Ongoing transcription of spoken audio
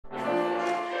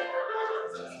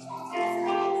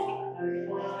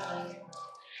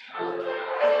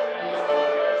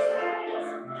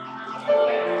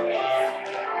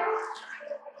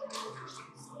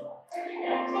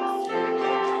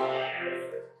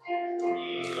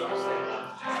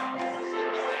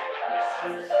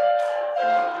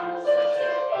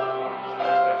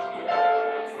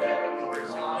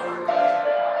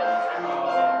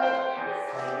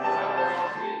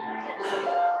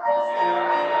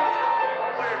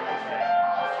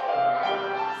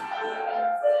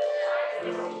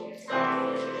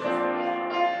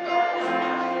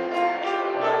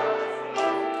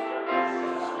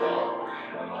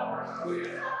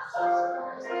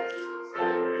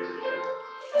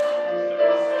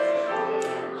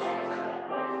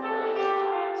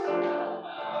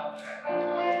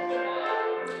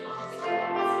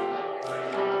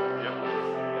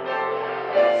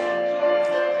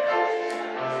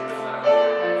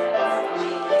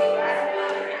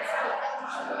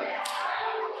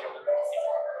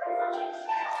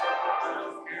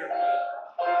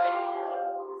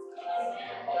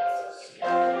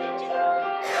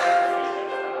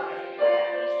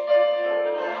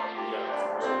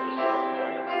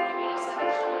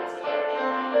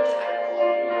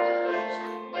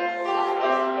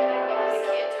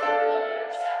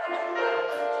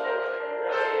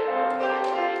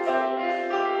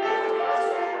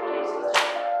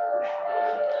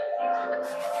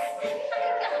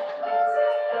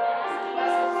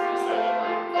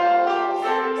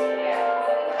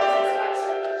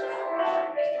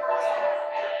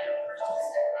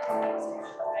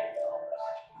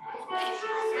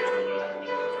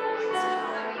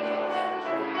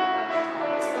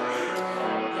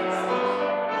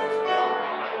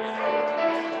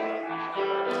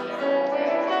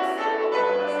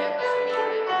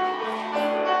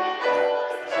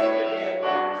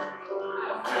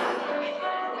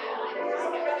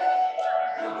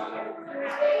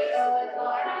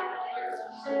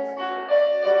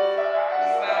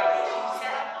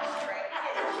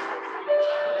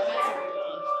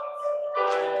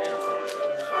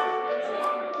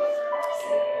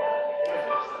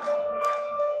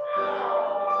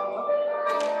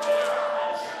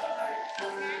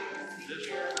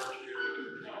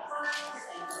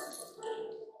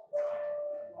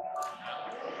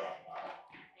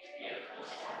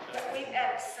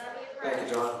Thank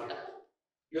you, John.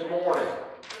 Good morning.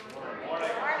 Good morning.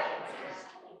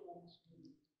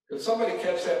 Could somebody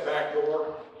catch that back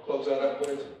door? Close that up,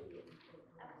 please.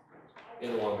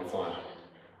 Anyone will be fine.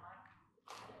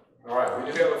 All right,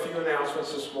 we do have a few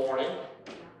announcements this morning.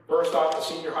 First off, the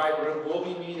senior high group will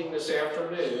be meeting this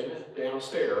afternoon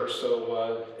downstairs,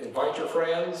 so invite your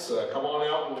friends, come on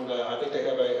out, and I think they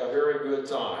have a very good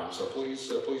time, so please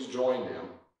join them.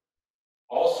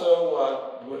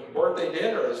 Also, birthday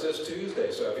dinner is this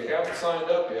Tuesday, so if you haven't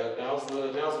signed up yet, now's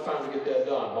the time to get that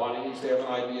done. Bonnie needs to have an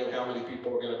idea of how many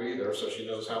people are going to be there, so she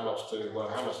knows how much to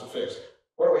fix.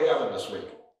 What are we having this week?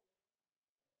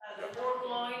 The pork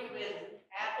loin with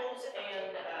apples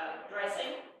and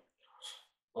dressing.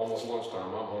 Almost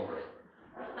lunchtime. I'm hungry.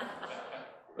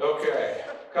 Okay,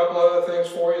 a couple other things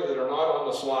for you that are not on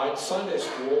the slide. Sunday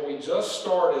school. We just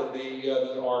started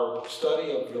our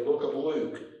study of the book of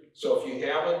Luke. So if you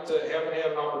haven't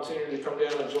had an opportunity to come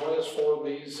down and join us for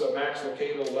these Max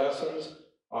Lucado lessons,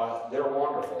 they're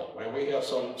wonderful, and we have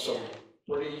some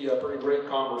pretty great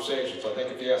conversations. I think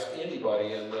if you ask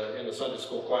anybody in the Sunday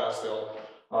school class, they'll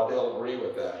agree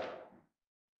with that.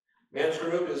 Men's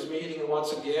group is meeting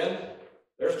once again.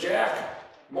 There's Jack.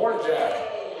 Morning, Jack.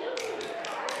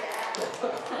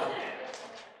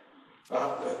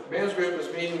 The men's group is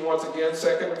meeting once again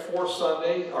second and fourth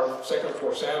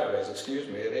Saturdays, at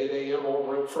 8 a.m.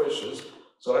 over at Frisch's.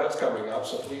 So that's coming up,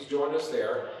 so please join us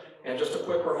there. And just a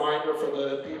quick reminder for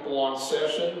the people on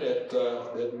session that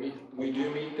we do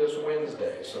meet this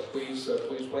Wednesday, so please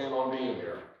plan on being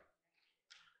there.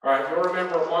 All right, you'll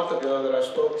remember a month ago that I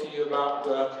spoke to you about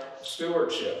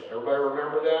stewardship. Everybody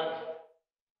remember that?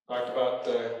 Talked about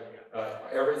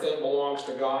everything belongs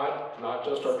to God, not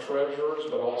just our treasures,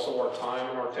 but also our time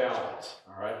and our talents.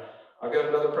 All right, I've got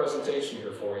another presentation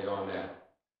here for you on that.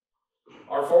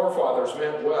 Our forefathers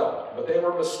meant well, but they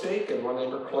were mistaken when they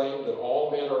proclaimed that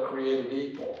all men are created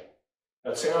equal.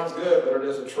 That sounds good, but it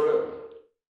isn't true.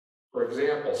 For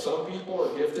example, some people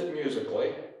are gifted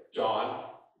musically. John,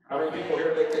 how many people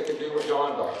here think they can do what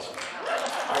John does?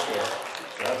 I can't.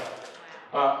 Yeah.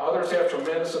 Others have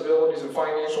tremendous abilities in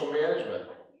financial management.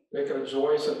 They can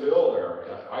rejoice and build there.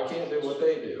 I can't do what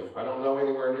they do. I don't know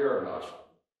anywhere near enough.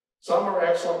 Some are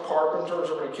excellent carpenters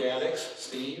or mechanics.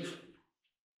 Steve?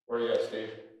 Where are you at,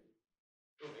 Steve?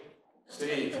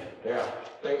 Steve, yeah.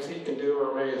 Things he can do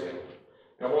are amazing.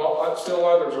 And while still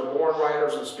others are born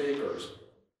writers and speakers,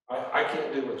 I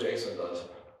can't do what Jason does.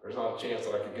 There's not a chance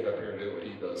that I could get up here and do what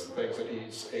he does. The things that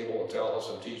he's able to tell us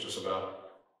and teach us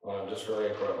about, just very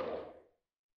incredible.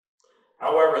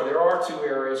 However, there are two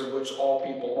areas in which all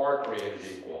people are created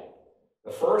equal.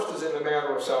 The first is in the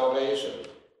matter of salvation.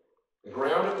 The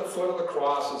ground at the foot of the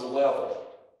cross is level.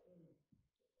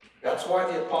 That's why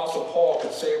the Apostle Paul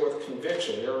could say with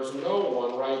conviction, there is no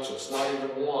one righteous, not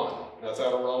even one. That's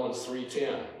out of Romans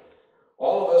 3:10.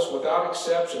 All of us, without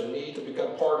exception, need to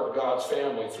become part of God's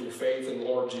family through faith in the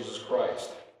Lord Jesus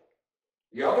Christ.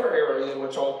 The other area in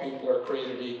which all people are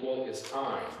created equal is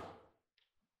time.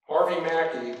 Harvey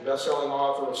Mackey, best-selling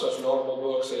author of such notable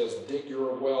books as Dig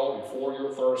Your Well Before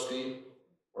You're Thirsty,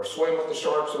 or Swim with the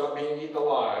Sharks Without Being Eaten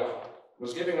Alive,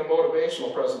 was giving a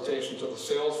motivational presentation to the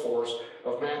sales force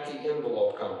of Mackey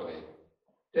Envelope Company.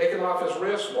 Taking off his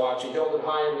wristwatch, he held it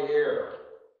high in the air.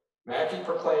 Mackey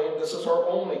proclaimed, "This is our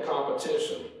only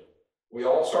competition. We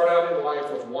all start out in life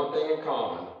with one thing in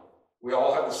common. We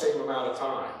all have the same amount of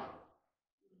time.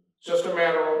 It's just a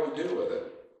matter of what we do with it."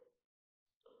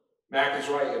 Mackey's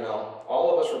right, you know.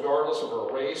 All of us, regardless of our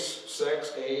race,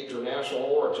 sex, age, or national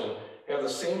origin, have the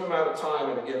same amount of time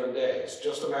in a given day. It's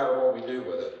just a matter of what we do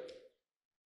with it.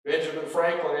 Benjamin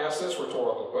Franklin asked this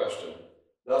rhetorical question,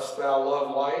 "Dost thou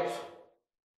love life?"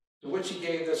 To which he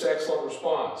gave this excellent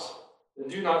response, "Then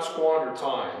do not squander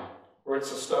time, for it's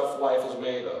the stuff life is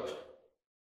made of."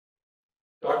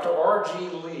 Dr. R.G.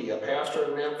 Lee, a pastor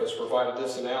in Memphis, provided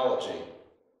this analogy.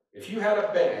 If you had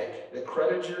a bank that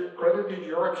credited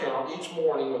your account each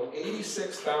morning with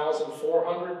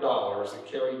 $86,400 that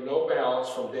carried no balance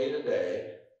from day to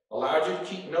day, allowed you to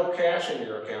keep no cash in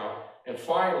your account, and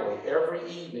finally, every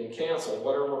evening canceled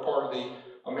whatever part of the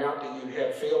amount that you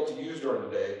had failed to use during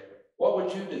the day, what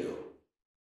would you do?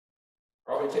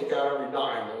 Probably take out every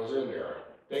dime that was in there.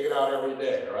 Take it out every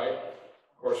day, right?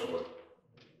 Of course you would.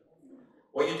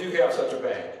 Well, you do have such a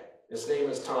bank. Its name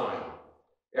is time.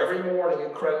 Every morning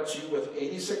it credits you with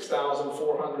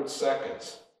 86,400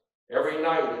 seconds. Every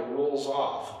night it rules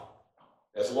off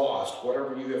as lost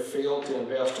whatever you have failed to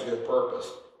invest to good purpose.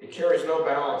 It carries no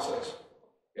balances.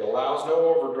 It allows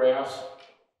no overdrafts.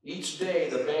 Each day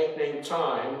the bank named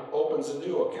Time opens a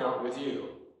new account with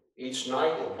you. Each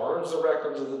night it burns the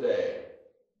records of the day.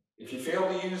 If you fail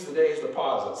to use the day's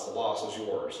deposits, the loss is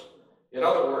yours. In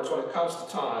other words, when it comes to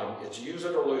time, it's use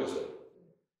it or lose it.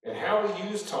 And how we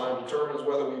use time determines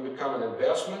whether we become an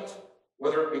investment,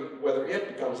 whether it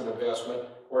becomes an investment,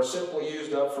 or simply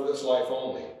used up for this life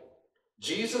only.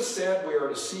 Jesus said we are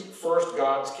to seek first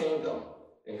God's kingdom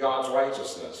and God's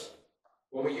righteousness.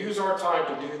 When we use our time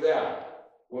to do that,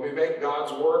 when we make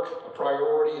God's work a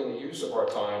priority in the use of our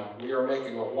time, we are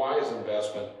making a wise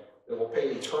investment that will pay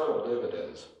eternal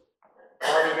dividends.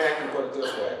 Harvey Mackey put it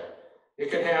this way: it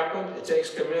can happen. It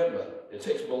takes commitment. It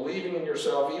takes believing in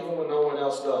yourself even when no one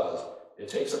else does. It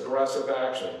takes aggressive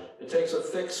action. It takes a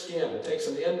thick skin. It takes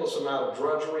an endless amount of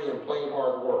drudgery and plain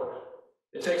hard work.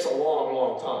 It takes a long,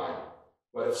 long time.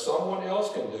 But if someone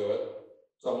else can do it,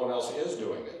 someone else is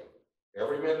doing it.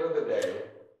 Every minute of the day,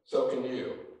 so can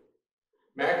you.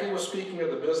 Mackey was speaking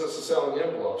of the business of selling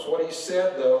envelopes. What he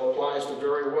said, though, applies to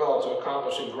very well to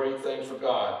accomplishing great things for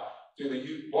God through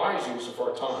the wise use of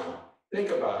our time. Think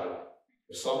about it.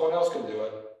 If someone else can do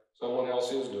it, someone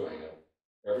else is doing it.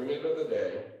 Every minute of the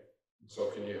day, so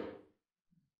can you.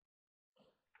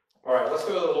 All right, let's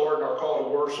go to the Lord in our call to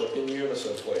worship in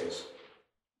unison, please.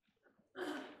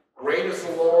 Great is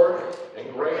the Lord,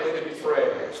 and greatly to be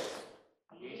praised.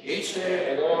 Each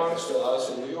day belongs to us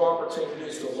and new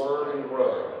opportunities to learn and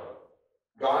grow.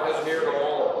 God is near to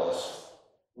all of us.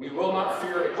 We will not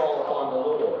fear to call upon the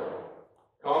Lord.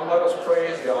 Come, let us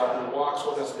praise God who walks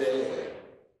with us daily.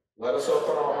 Let us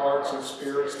open our hearts and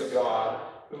spirits to God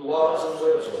who loves and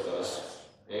lives with us.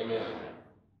 Amen.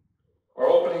 Our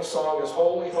opening song is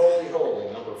Holy, Holy,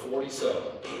 Holy, number 47.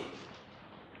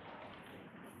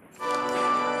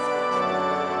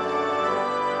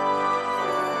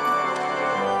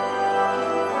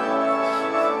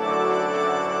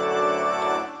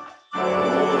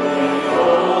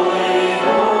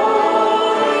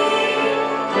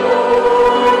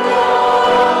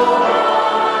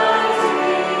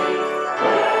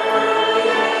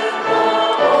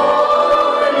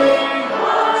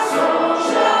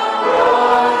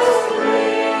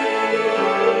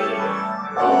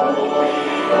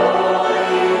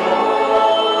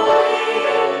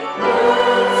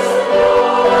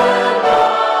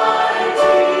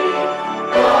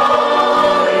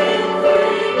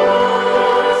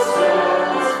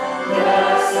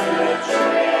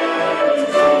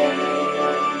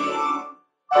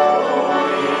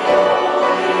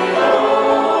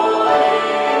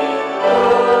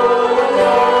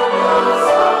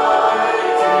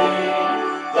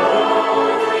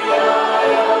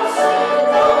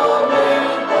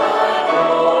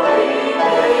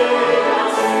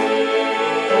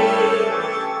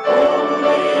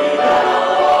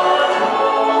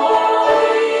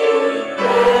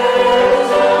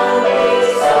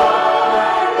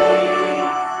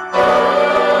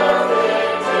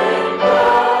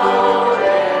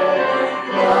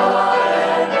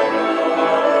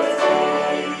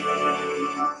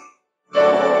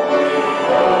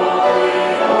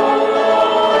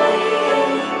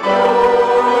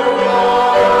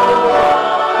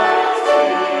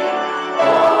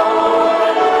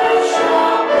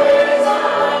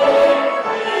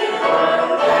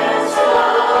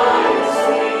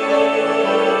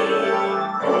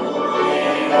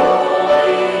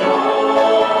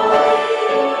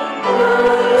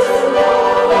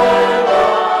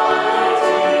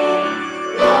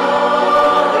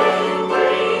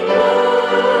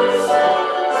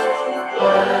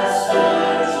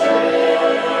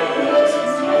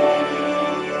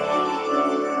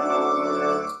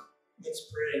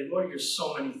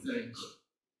 So many things.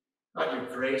 God,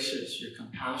 you're gracious, you're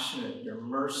compassionate, you're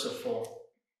merciful,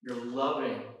 you're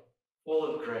loving, full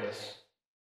of grace.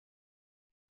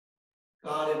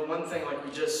 God, and one thing like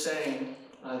we just sang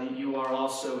that you are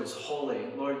also is holy.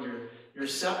 Lord, you're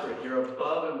separate, you're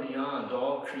above and beyond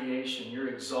all creation, you're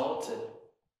exalted.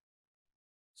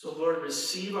 So Lord,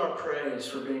 receive our praise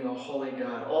for being a holy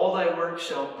God. All thy works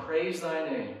shall praise thy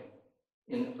name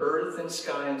in earth and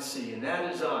sky and sea, and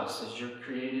that is us as your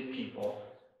created people.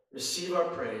 Receive our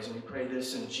praise, and we pray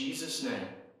this in Jesus' name.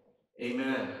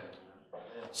 Amen.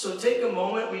 So take a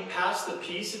moment. We pass the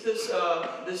peace at this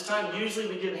time. Usually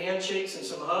we give handshakes and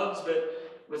some hugs,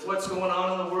 but with what's going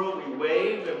on in the world, we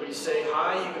wave and we say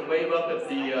hi. You can wave up at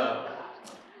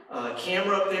the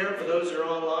camera up there. For those who are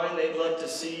online, they'd love to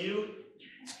see you.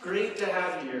 It's great to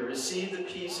have you here. Receive the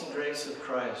peace and grace of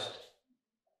Christ.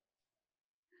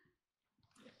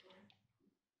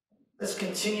 Let's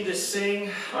continue to sing.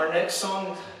 Our next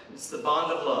song is The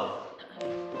Bond of Love.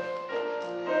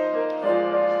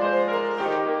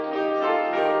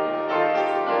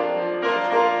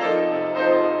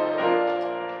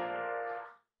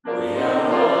 We are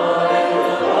one in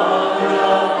the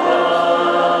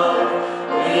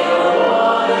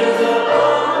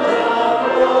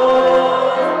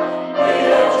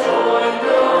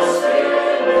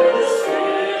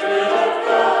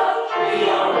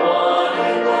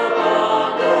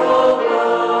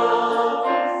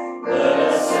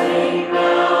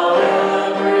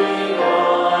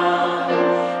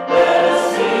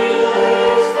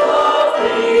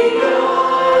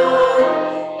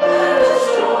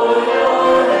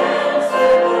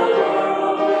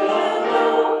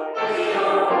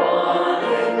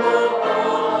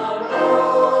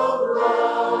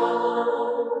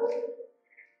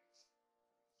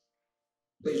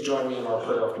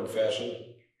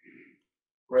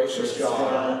Gracious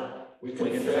God, we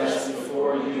confess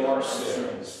before you our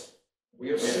sins. We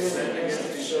have sinned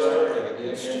against each other and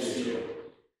against you.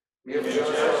 We have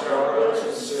judged our brothers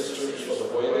and sisters for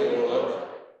the way they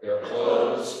look, their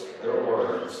clothes, their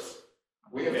words.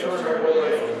 We have turned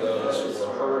away from those who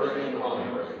are hurting and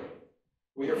hungry.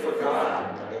 We have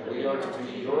forgotten that we are to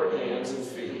be your hands and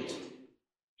feet.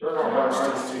 Turn our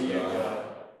hearts to you, God.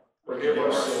 Forgive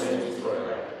our sins, we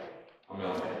pray.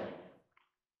 Amen.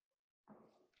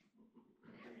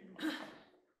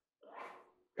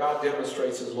 God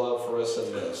demonstrates his love for us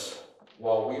in this.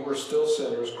 While we were still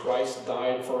sinners, Christ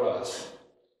died for us.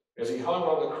 As he hung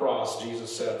on the cross,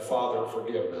 Jesus said, Father,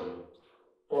 forgive them.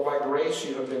 For by grace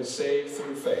you have been saved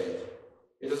through faith.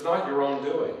 It is not your own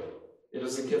doing. It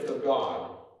is the gift of God.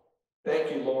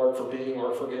 Thank you, Lord, for being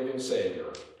our forgiving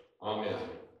Savior. Amen.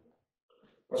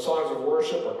 Our songs of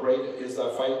worship are great is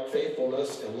thy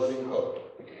faithfulness and living hope.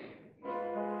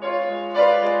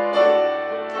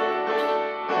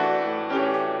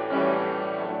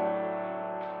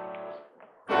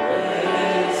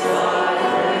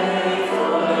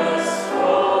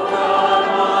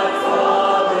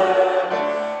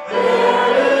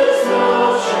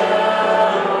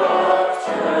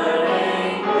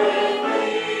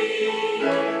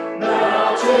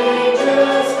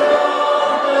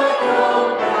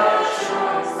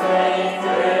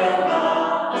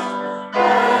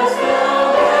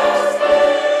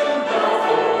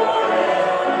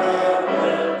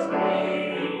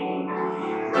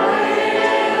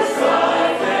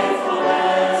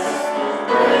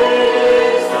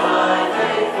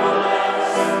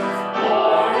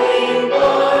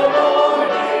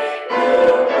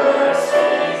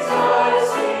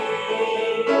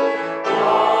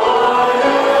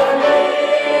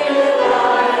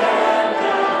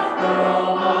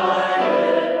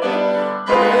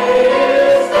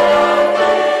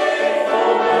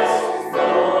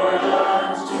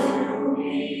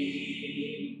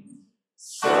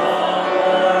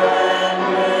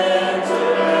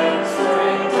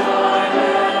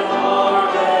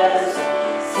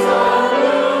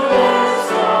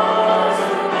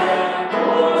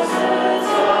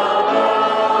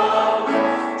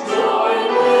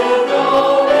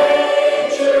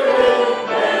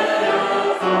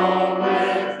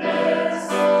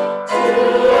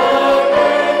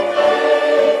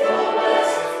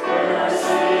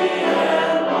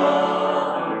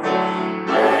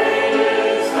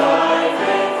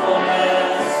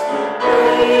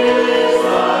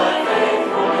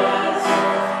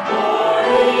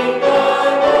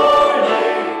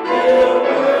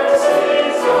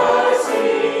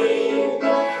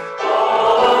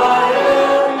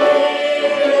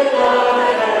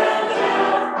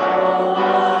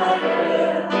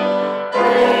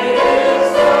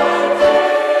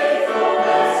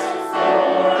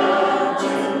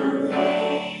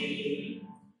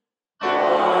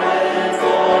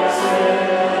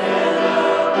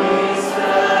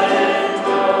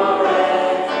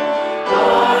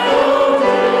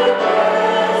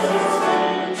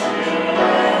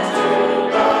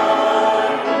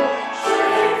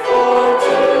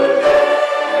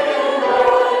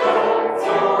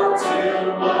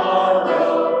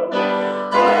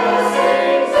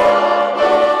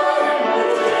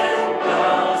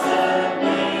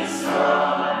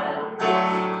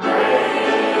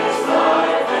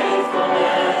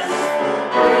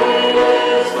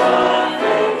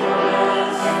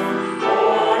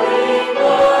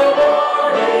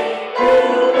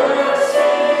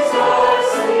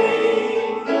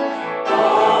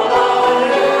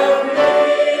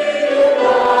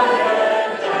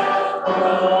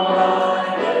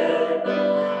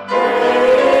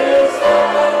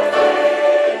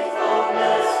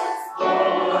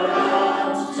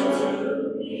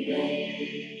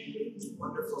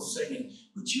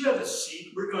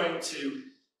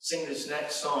 Sing this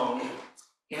next song,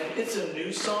 and it's a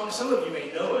new song. Some of you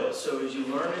may know it, so as you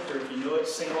learn it, or if you know it,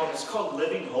 sing along. It's called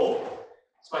Living Hope.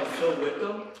 It's by Phil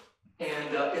Wickham, and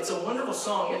it's a wonderful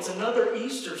song. It's another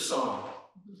Easter song,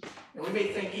 and we may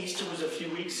think Easter was a few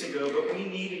weeks ago, but we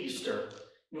need Easter.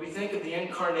 And we think of the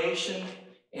incarnation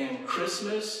and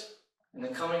Christmas and the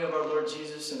coming of our Lord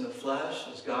Jesus in the flesh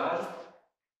as God,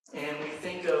 and we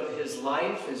think of his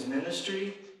life, his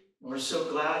ministry, and we're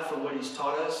so glad for what he's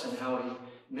taught us and how he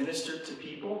ministered to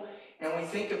people. And we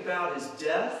think about his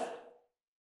death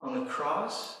on the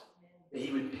cross, that he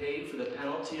would pay for the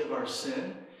penalty of our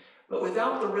sin. But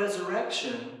without the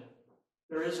resurrection,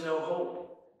 there is no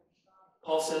hope.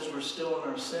 Paul says we're still in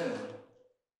our sin.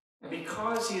 And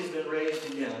because he has been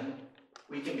raised again,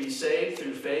 we can be saved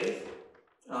through faith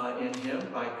in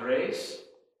him by grace.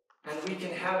 And we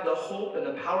can have the hope and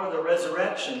the power of the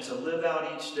resurrection to live out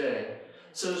each day.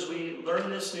 So as we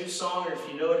learn this new song, or if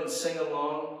you know it and sing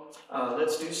along,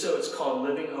 let's do so. It's called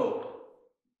Living Hope.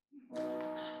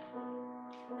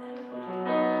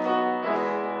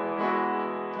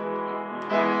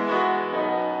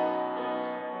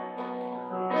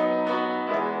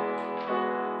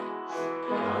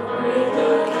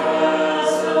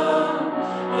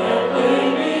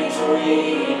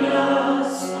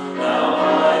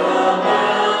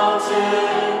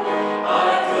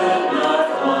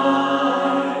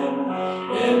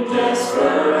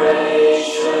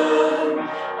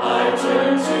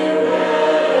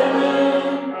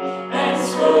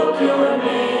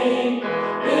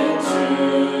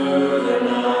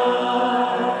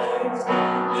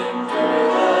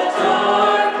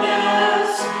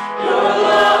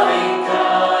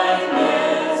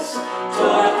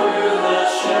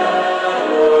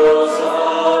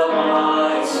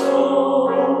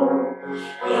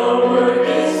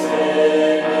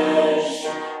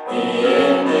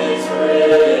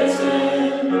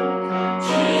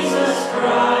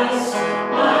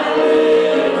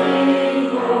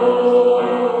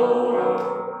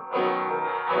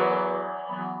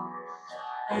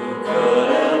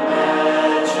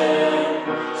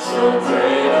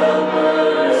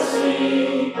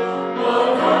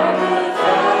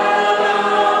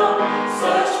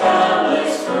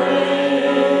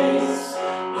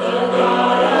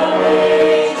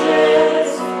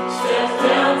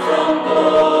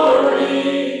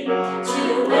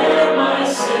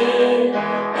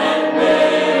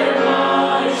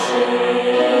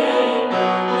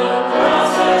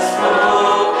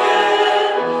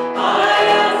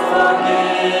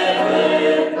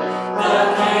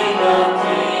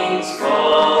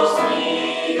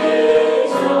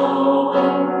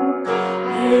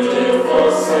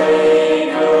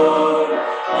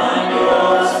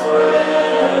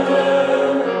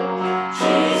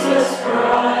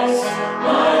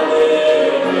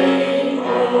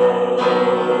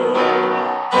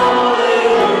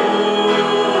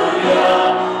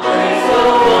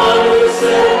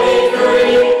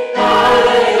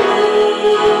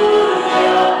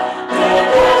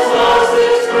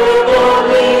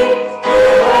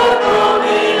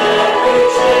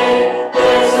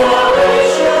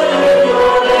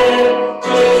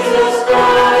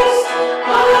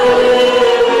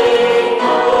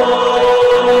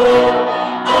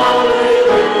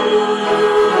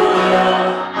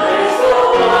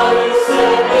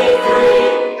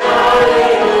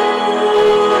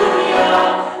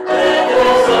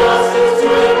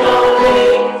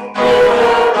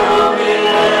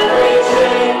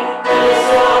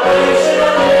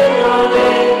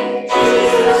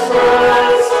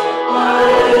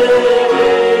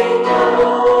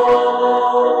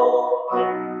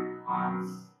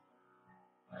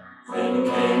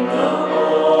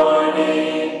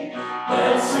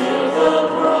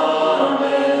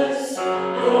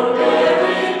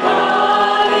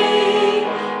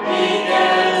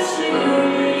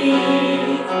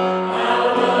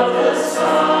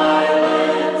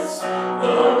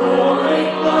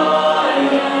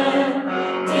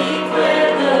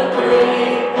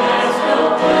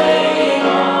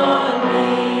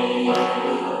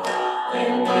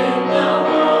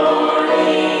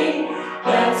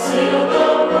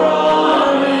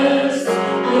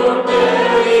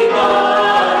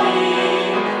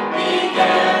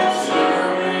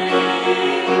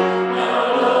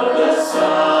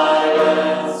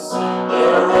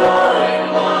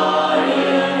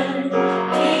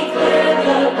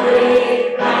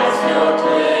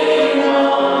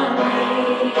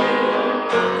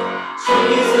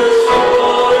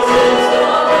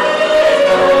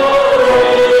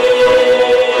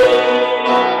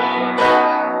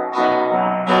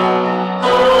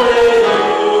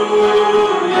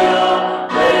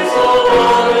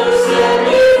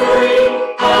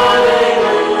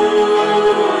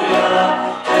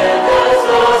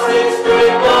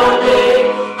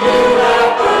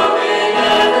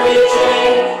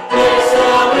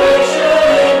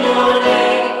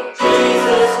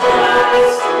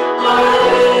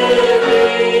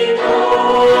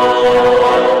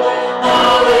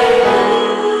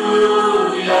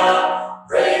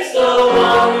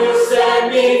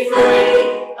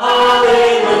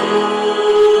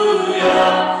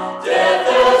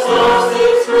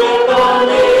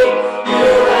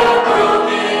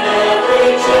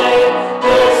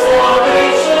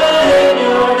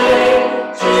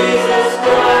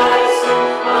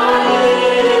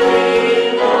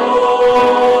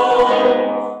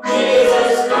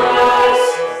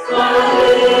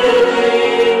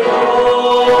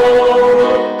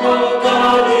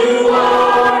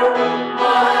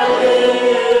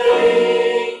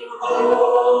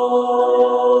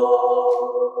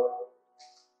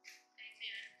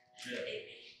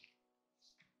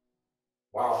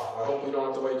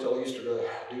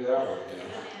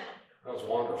 That was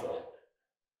wonderful.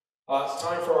 It's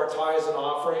time for our tithes and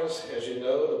offerings. As you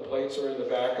know, the plates are in the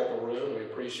back of the room. We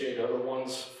appreciate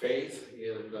everyone's faith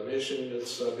in the mission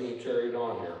that's being carried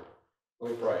on here.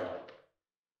 Let me pray.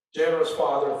 Generous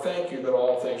Father, thank you that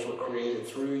all things were created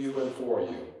through you and for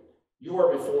you. You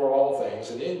are before all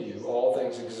things, and in you all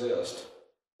things exist.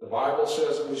 The Bible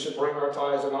says that we should bring our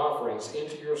tithes and offerings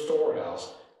into your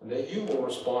storehouse, and that you will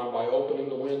respond by opening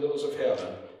the windows of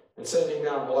heaven and sending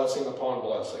down blessing upon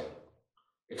blessing.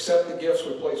 Accept the gifts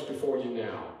we place before you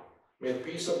now. May the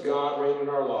peace of God reign in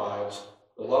our lives,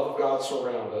 the love of God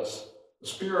surround us, the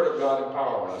Spirit of God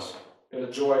empower us, and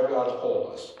the joy of God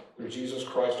uphold us. Through Jesus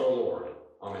Christ our Lord.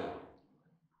 Amen.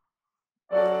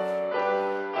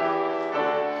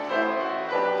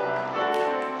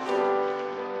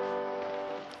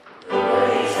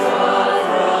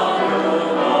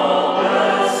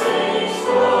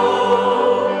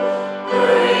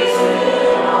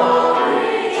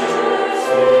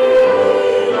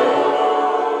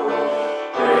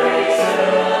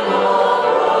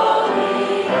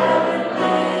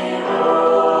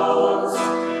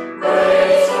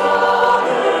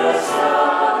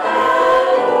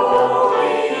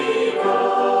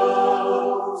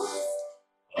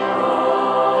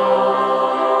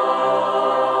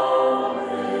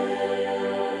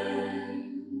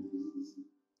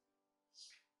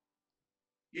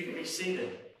 You can be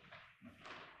seated.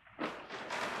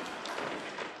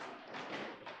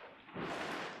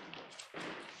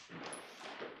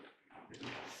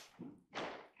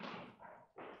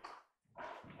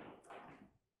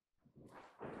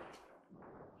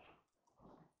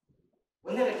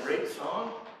 Wasn't that a great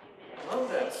song? I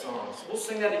love that song. So we'll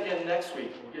sing that again next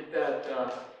week. We'll get that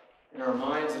in our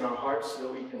minds and our hearts so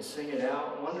that we can sing it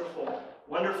out. Wonderful,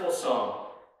 wonderful song.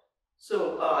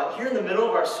 So here in the middle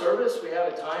of our service, we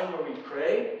have a time where we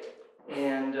pray.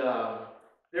 And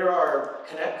there are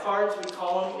connect cards, we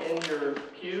call them, in your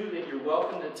pew that you're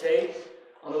welcome to take.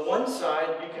 On the one side,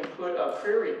 you can put a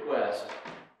prayer request.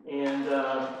 And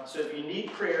so if you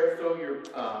need prayer, throw your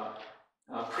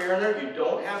prayer in there. You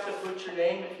don't have to put your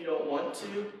name if you don't want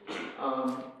to.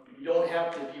 You don't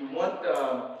have to, if you want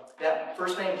that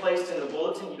first name placed in the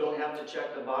bulletin, you don't have to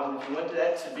check the bottom. If you want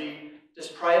that to be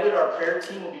just private, our prayer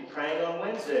team will be praying on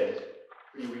Wednesdays.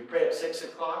 We pray at 6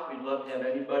 o'clock. We'd love to have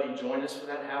anybody join us for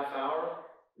that half hour.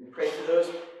 We pray for those.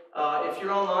 If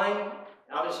you're online,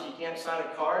 obviously you can't sign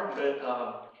a card,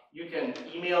 but you can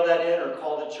email that in or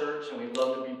call the church, and we'd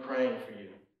love to be praying for you.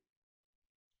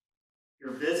 If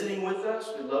you're visiting with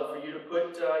us, we'd love for you to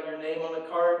put your name on the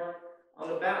card on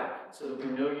the back so that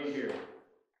we know you're here.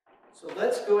 So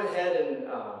let's go ahead and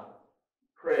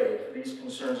pray for these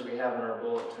concerns we have in our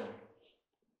bulletin.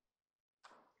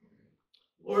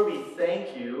 Lord, we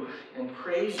thank you and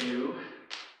praise you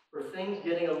for things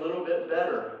getting a little bit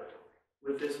better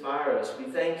with this virus. We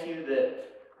thank you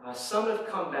that some have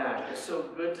come back. It's so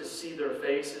good to see their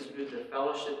faces, good to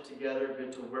fellowship together,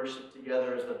 good to worship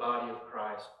together as the body of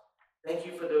Christ. Thank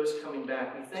you for those coming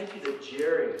back. We thank you that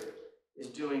Jerry is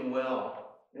doing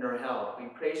well in her health. We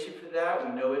praise you for that.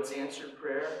 We know it's answered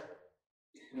prayer.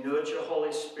 We know it's your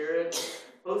Holy Spirit,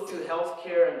 both through health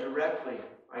care and directly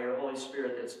by your Holy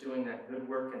Spirit, that's doing that good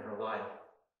work in her life.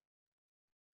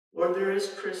 Lord, there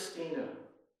is Christina.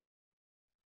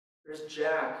 There's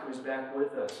Jack, who's back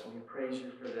with us, and we praise you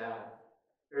for that.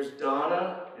 There's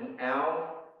Donna and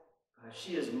Al.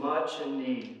 She is much in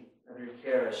need of your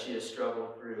care as she has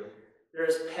struggled through. There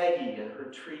is Peggy and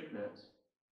her treatments.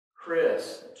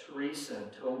 Chris, Teresa, and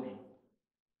Toby.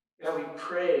 God, we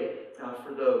pray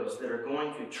for those that are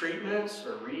going through treatments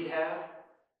or rehab.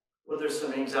 Well, there's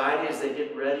some anxiety as they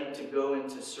get ready to go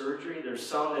into surgery. There's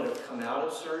some that have come out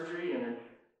of surgery and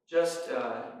just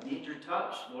need your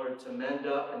touch, Lord, to mend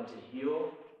up and to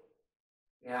heal.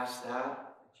 We ask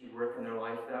that you work in their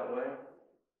life that way.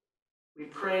 We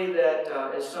pray that,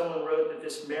 as someone wrote, that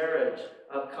this marriage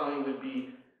upcoming would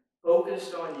be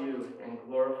focused on you and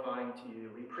glorifying to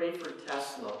you. We pray for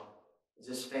Tesla, as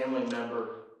this family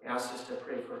member asked us to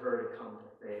pray for her to come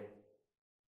to faith.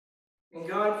 And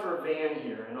God, for Van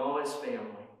here and all his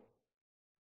family.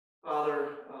 Father,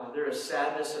 there is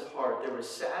sadness of heart. There was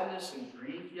sadness and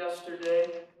grief yesterday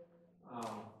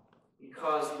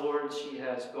because, Lord, she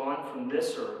has gone from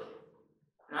this earth.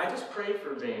 And I just pray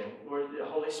for Van. Lord, the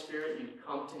Holy Spirit, you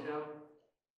come to him.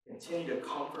 Continue to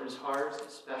comfort his heart,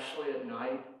 especially at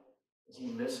night as he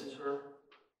misses her.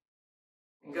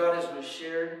 And God, as we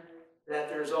shared, that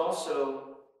there's also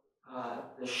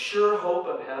the sure hope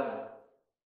of heaven.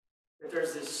 That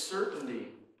there's this certainty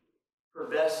for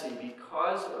Bessie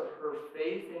because of her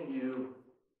faith in you,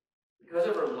 because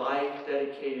of her life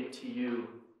dedicated to you.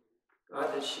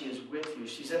 God, that she is with you.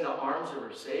 She's in the arms of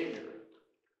her Savior.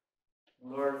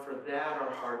 And Lord, for that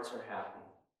our hearts are happy.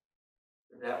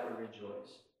 For that we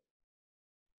rejoice.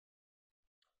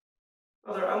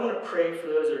 Father, I want to pray for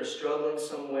those that are struggling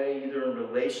some way, either in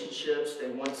relationships, they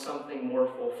want something more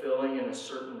fulfilling in a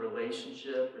certain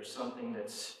relationship, or something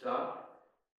that's stuck.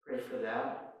 Pray for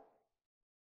that.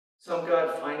 Some,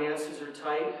 God, finances are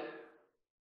tight.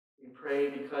 We pray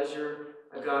because you're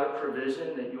a God of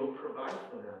provision that you'll provide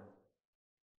for them.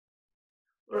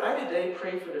 Lord, I today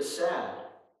pray for the sad.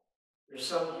 There's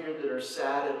some here that are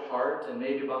sad at heart, and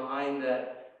maybe behind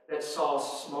that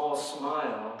small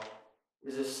smile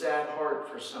is a sad heart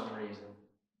for some reason.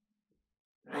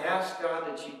 And I ask, God,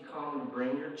 that you come and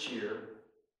bring your cheer.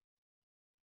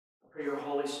 I pray your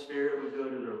Holy Spirit would go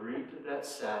to the root of that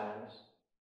sadness.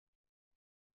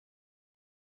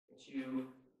 That you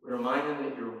would remind them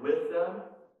that you're with them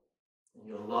and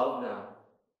you love them.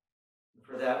 And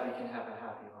for that, we can have a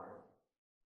happy heart.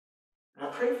 And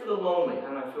I pray for the lonely,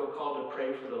 and I feel called to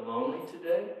pray for the lonely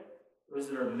today. Those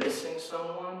that are missing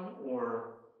someone, or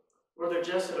they're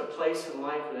just at a place in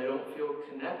life where they don't feel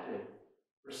connected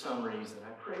for some reason.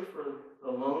 I pray for the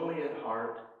lonely at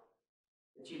heart,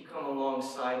 that you come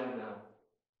alongside of them,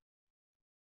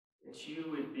 that you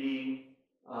would be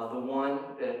the one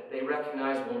that they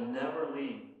recognize will never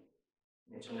leave,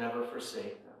 and that you'll never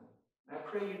forsake them. And I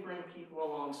pray you bring people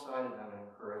alongside of them and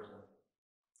encourage them.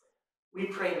 We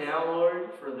pray now, Lord,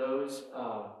 for those,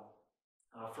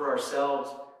 for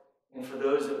ourselves, and for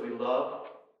those that we love.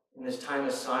 In this time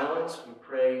of silence, we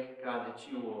pray, God, that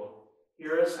you will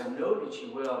hear us. I know that you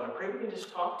will. And I pray we can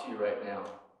just talk to you right now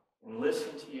and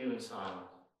listen to you in silence.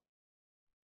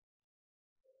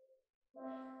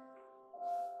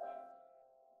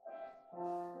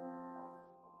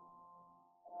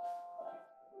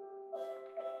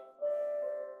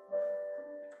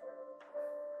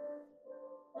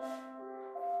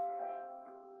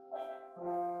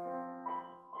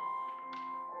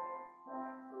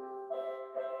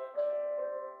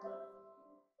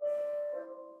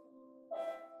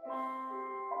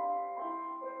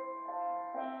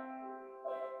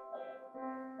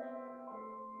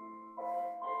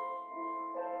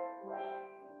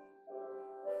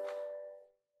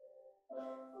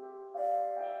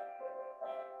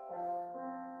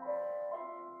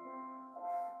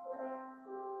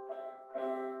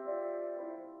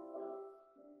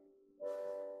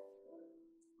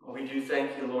 We do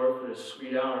thank you, Lord, for this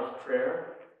sweet hour of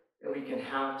prayer that we can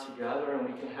have together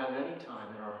and we can have any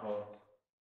time in our home.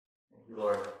 Thank you,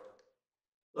 Lord.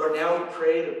 Lord, now we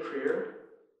pray the prayer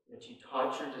that you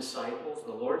taught your disciples,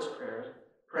 the Lord's Prayer,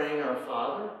 praying, Our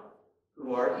Father,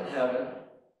 who art in heaven,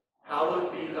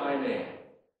 hallowed be thy name.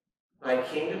 Thy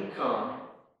kingdom come,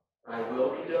 thy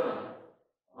will be done,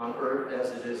 on earth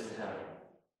as it is in heaven.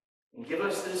 And give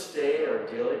us this day our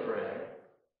daily bread,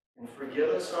 and forgive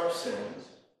us our sins,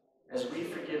 as we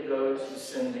forgive those who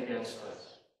sinned against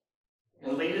us.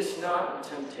 And lead us not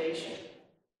in temptation,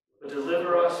 but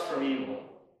deliver us from evil.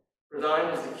 For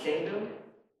thine is the kingdom,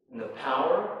 and the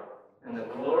power, and the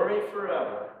glory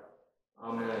forever.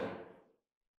 Amen.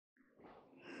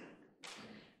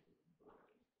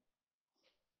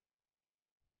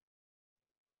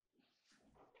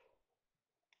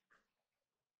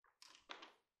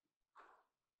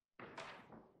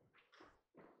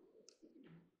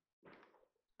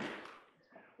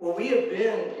 Well, we have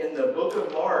been in the book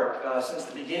of Mark since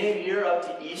the beginning of the year up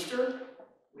to Easter.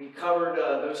 We covered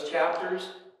those chapters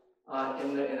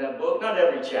in that book. Not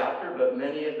every chapter, but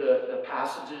many of the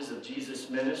passages of Jesus'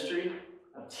 ministry,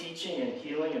 of teaching and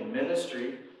healing and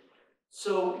ministry.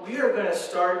 So we are going to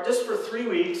start, just for 3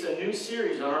 weeks, a new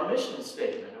series on our mission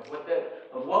statement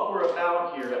of what we're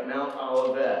about here at Mount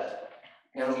Olivet.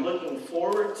 And I'm looking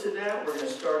forward to that. We're going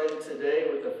to start in today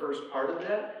with the first part of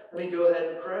that. Let me go ahead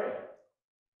and pray.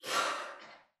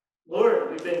 Lord,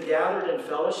 we've been gathered in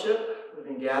fellowship. We've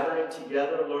been gathering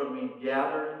together. Lord, we've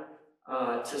gathered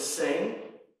to sing.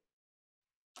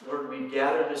 Lord, we've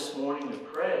gathered this morning to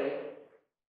pray.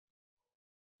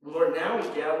 Lord, now we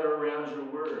gather around your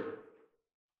word.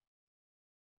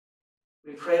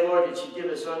 We pray, Lord, that you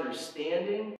give us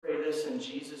understanding. Pray this in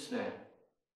Jesus' name.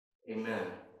 Amen.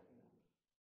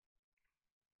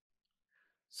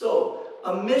 So,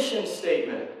 a mission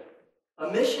statement. A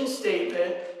mission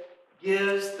statement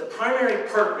gives the primary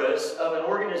purpose of an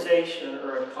organization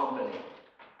or a company.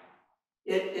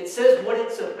 It says what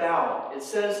it's about. It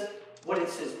says what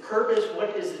is its purpose,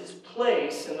 what is its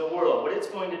place in the world, what it's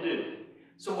going to do.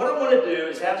 So what I want to do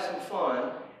is have some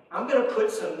fun. I'm going to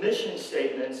put some mission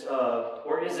statements of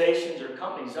organizations or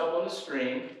companies up on the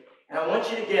screen, and I want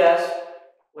you to guess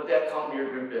what that company or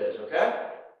group is, okay?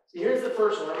 See, here's the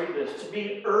first one. Read this. To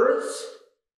be Earth's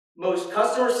most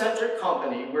customer-centric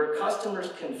company, where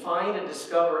customers can find and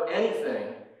discover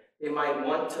anything they might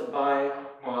want to buy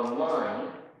online,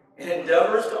 and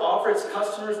endeavors to offer its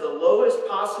customers the lowest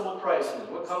possible prices.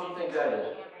 What company do you think that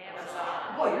is?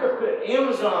 Amazon. Oh, you're good.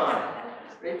 Amazon.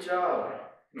 Great job.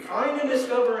 Find and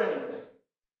discover anything.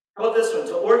 How about this one?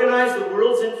 To organize the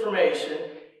world's information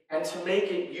and to make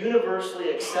it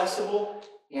universally accessible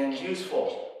and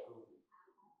useful.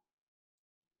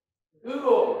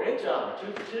 Google. Great job.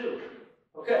 2 for 2.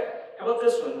 Okay. How about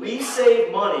this one? We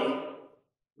save money.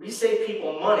 We save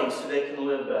people money so they can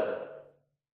live better.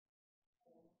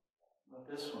 How about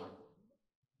this one?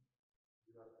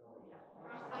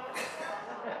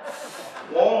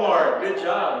 Walmart. Good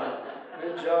job.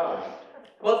 Good job.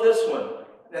 How about this one?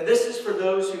 And this is for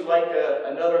those who like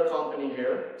another company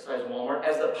here, besides Walmart.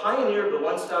 As the pioneer of the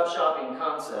one-stop shopping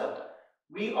concept,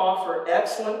 we offer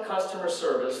excellent customer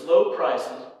service, low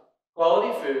prices,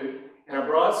 quality food, and a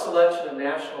broad selection of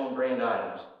national and brand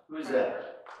items. Who is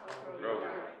that?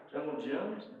 Jungle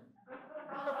Jim's?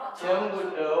 Tim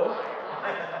would know.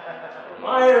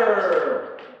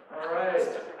 Meyer! All right.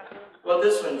 Well,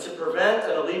 this one, to prevent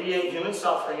and alleviate human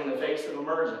suffering in the face of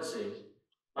emergencies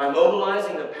by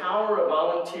mobilizing the power of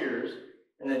volunteers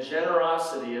and the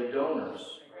generosity of donors.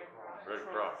 Red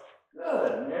Cross.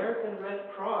 Good, American Red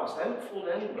Cross. I haven't fooled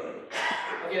anybody.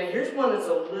 Okay, here's one that's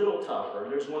a little tougher.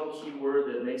 There's one key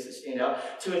word that makes it stand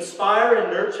out. To inspire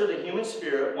and nurture the human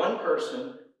spirit, one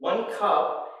person, one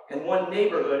cup, and one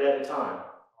neighborhood at a time.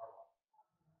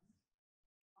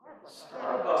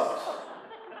 Starbucks.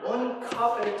 One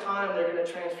cup at a time, they're going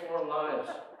to transform lives.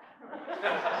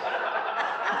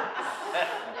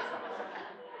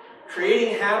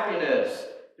 Creating happiness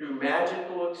through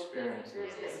magical experiences.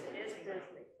 Disney.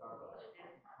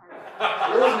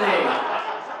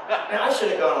 Man, I should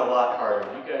have gone a lot harder.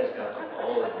 You guys got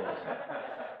all of them.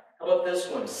 How about this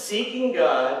one? Seeking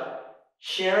God,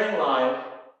 sharing life,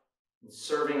 and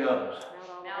serving others.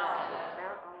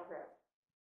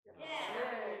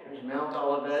 There's Mount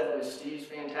Olivet with Steve's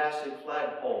fantastic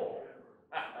flagpole.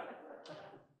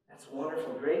 That's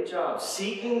wonderful. Great job.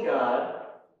 Seeking God,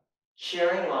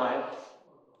 sharing life,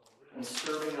 and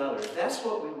serving others. That's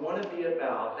what we want to be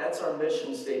about. That's our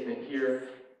mission statement here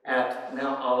at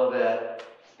Mount Olivet.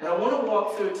 And I want to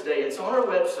walk through it today. It's on our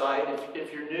website.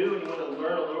 If you're new and you want to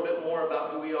learn a little bit more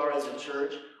about who we are as a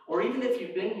church, or even if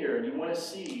you've been here and you want to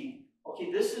see,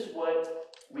 okay, this is what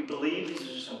we believe. These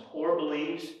are some core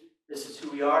beliefs. This is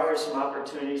who we are. Here's some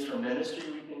opportunities for ministry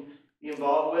we can be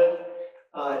involved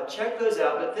with. Check those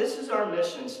out. But this is our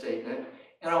mission statement.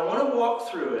 And I want to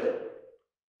walk through it.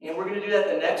 And we're going to do that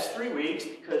the next 3 weeks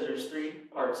because there's 3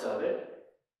 parts of it.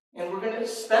 And we're going to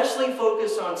especially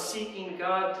focus on seeking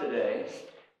God today.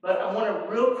 But I want to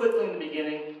real quickly in the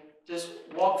beginning just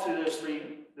walk through those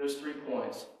three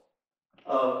points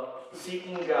of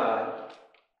seeking God,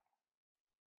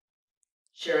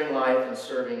 sharing life, and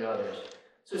serving others.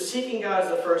 So seeking God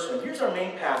is the first one. Here's our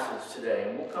main passage today,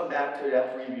 and we'll come back to it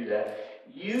after we review that.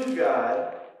 You,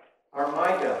 God, are my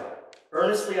God.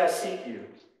 Earnestly I seek you.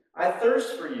 I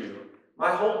thirst for you.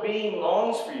 My whole being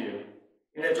longs for you.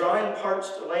 In a dry and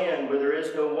parched land where there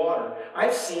is no water,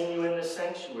 I've seen you in the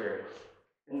sanctuary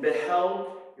and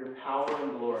beheld your power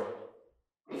and glory.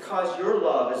 Because your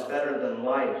love is better than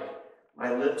life,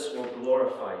 my lips will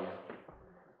glorify you.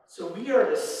 So we are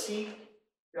to seek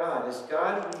God as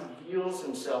God reveals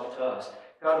himself to us.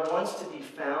 God wants to be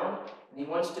found and he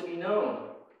wants to be known.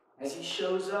 As he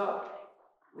shows up,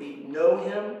 we know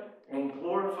him and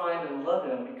glorify him and love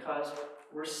him because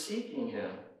we're seeking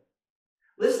him.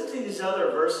 Listen to these other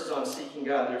verses on seeking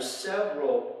God. There's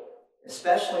several,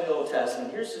 especially in the Old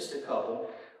Testament. Here's just a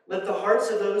couple. Let the hearts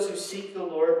of those who seek the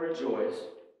Lord rejoice.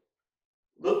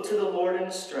 Look to the Lord in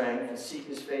his strength and seek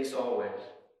his face always.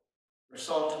 Or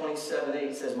Psalm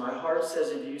 27:8 says, my heart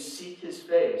says, if you seek his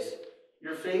face,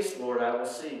 your face, Lord, I will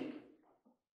seek.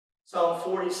 Psalm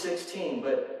 40:16,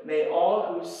 but may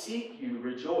all who seek you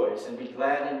rejoice and be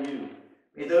glad in you.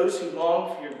 May those who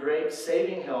long for your great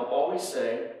saving help always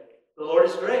say, the Lord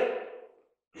is great.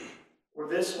 Or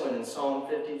this one in Psalm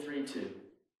 53:2.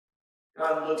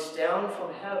 God looks down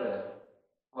from heaven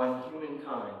on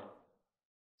humankind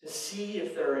to see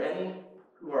if there are any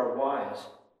who are wise,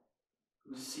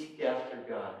 who seek after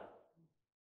God.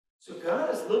 So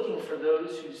God is looking for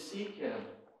those who seek him.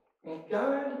 And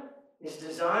God is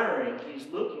desiring, he's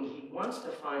looking, he wants to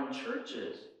find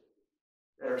churches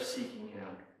that are seeking him.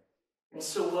 And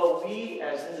so while we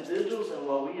as individuals and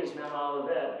while we as Mount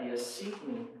Olivet be a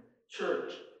seeking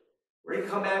church, we're going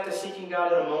to come back to seeking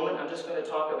God in a moment. I'm just going to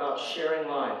talk about sharing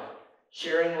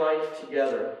life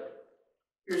together.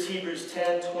 Here's Hebrews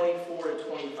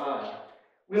 10:24-25.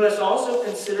 We must also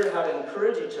consider how to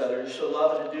encourage each other to show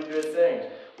love and to do good things.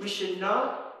 We should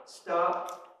not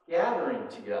stop gathering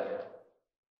together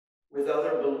with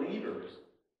other believers,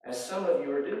 as some of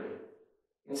you are doing.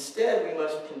 Instead, we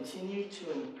must continue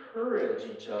to encourage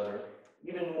each other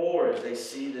even more as they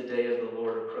see the day of the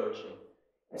Lord approaching.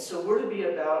 And so we're to be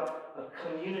about a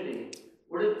community.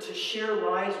 We're to share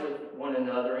lives with one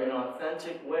another in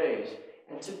authentic ways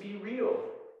and to be real,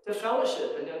 to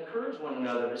fellowship and encourage one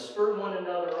another, to spur one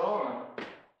another on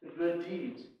to good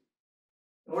deeds.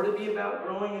 And we're to be about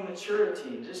growing in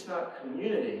maturity, just not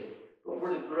community, but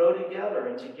we're to grow together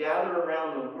and to gather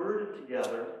around the Word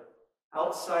together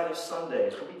outside of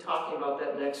Sundays. We'll be talking about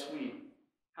that next week,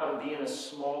 how to be in a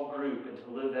small group and to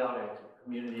live out a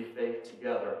community of faith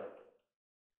together.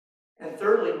 And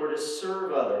thirdly, we're to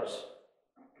serve others.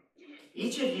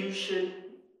 Each of you should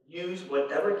use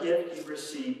whatever gift you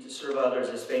receive to serve others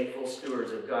as faithful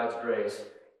stewards of God's grace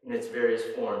in its various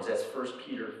forms. That's 1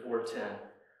 Peter 4:10.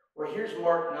 Or here's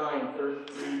Mark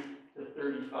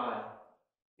 9:33-35.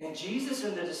 And Jesus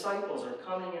and the disciples are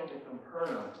coming into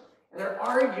Capernaum, and they're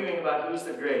arguing about who's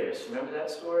the greatest. Remember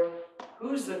that story?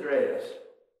 Who's the greatest?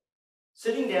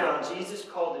 Sitting down, Jesus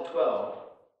called the 12,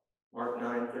 Mark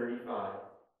 9:35,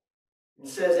 and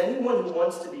says, anyone who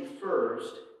wants to be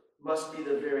first must be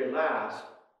the very last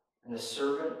and the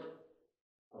servant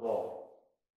of all.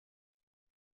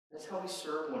 That's how we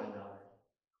serve one another.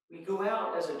 We go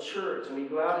out as a church and we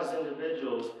go out as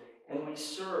individuals and we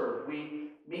serve.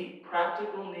 We meet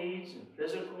practical needs and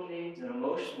physical needs and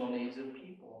emotional needs of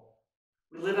people.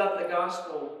 We live out the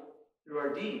gospel through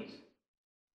our deeds.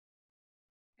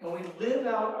 And we live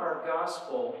out our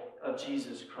gospel of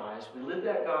Jesus Christ. We live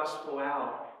that gospel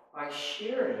out by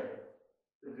sharing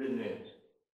the good news.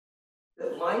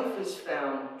 That life is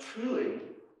found truly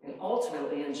and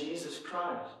ultimately in Jesus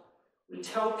Christ. We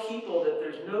tell people that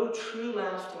there's no true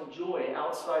lasting joy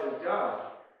outside of God.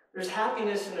 There's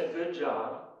happiness in a good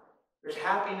job. There's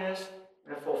happiness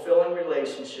in a fulfilling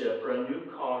relationship or a new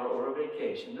car or a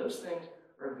vacation. Those things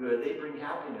are good. They bring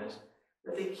happiness.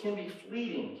 But they can be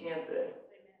fleeting, can't they?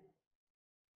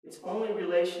 It's only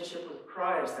relationship with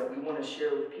Christ that we want to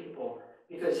share with people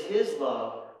because his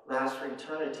love lasts for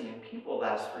eternity and people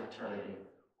last for eternity.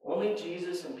 Only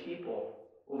Jesus and people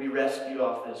will be rescued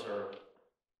off this earth.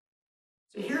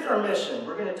 So here's our mission.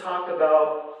 We're going to talk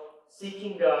about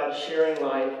seeking God, sharing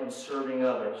life, and serving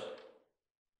others.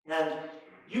 And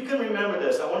you can remember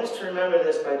this. I want us to remember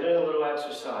this by doing a little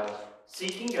exercise.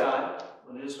 Seeking God,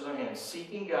 we'll do this with our hands.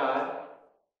 Seeking God,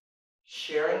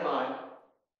 sharing life,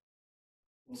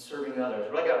 and serving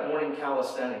others. We got morning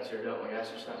calisthenics here, don't we?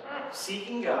 Exercise.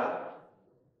 Seeking God,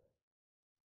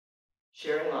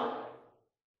 sharing life,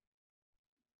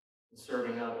 and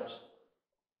serving others.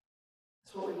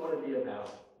 That's what we want to be about.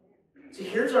 See,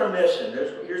 here's our mission.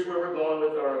 Here's where we're going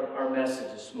with our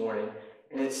message this morning.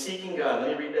 And it's seeking God.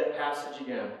 Let me read that passage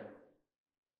again.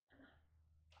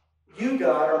 You,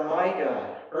 God, are my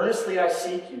God. Earnestly I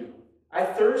seek you. I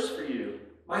thirst for you.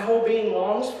 My whole being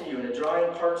longs for you in a dry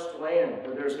and parched land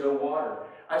where there's no water.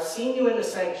 I've seen you in the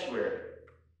sanctuary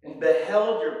and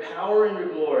beheld your power and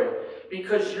your glory.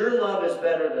 Because your love is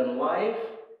better than life,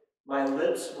 my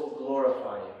lips will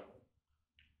glorify you.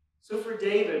 So for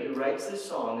David, who writes this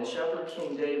song, the shepherd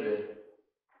king David,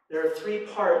 there are three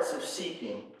parts of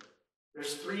seeking.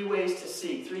 There's three ways to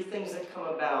seek, three things that come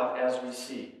about as we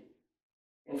seek.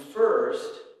 And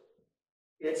first,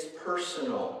 it's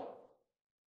personal.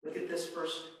 Look at this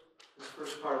first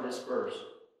part of this verse.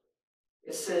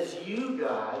 It says, you,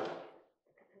 God,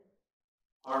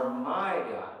 are my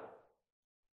God.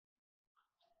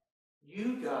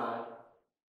 You, God,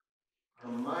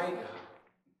 are my God.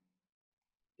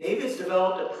 David's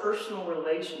developed a personal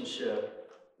relationship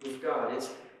with God.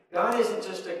 God isn't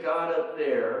just a God up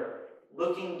there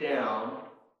looking down.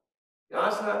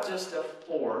 God's not just a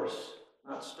force,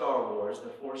 not Star Wars, the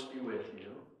force be with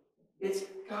you. It's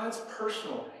God's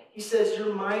personal. He says,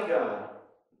 you're my God.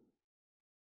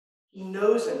 He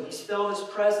knows him. He's felt his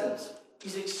presence.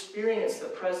 He's experienced the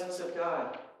presence of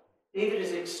God. David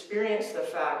has experienced the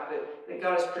fact that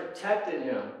God has protected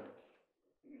him,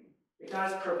 that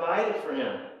God has provided for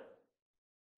him,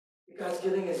 that God's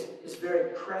giving his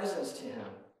very presence to him.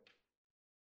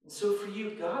 And so for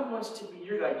you, God wants to be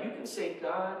your God. You can say,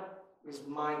 God is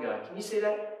my God. Can you say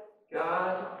that?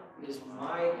 God is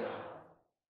my God.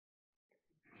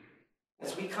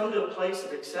 As we come to a place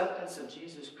of acceptance of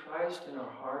Jesus Christ in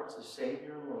our hearts as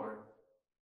Savior and Lord,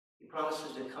 he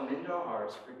promises to come into our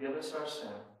hearts, forgive us our sin,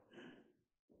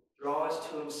 draw us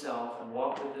to himself, and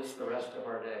walk with us the rest of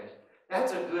our days.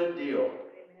 That's a good deal.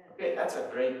 Okay, that's a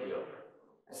great deal.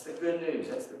 That's the good news.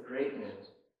 That's the great news.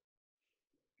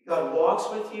 God walks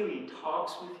with you. He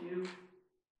talks with you.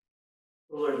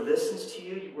 The Lord listens to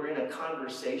you. We're in a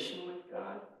conversation with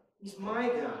God. He's my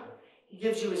God. He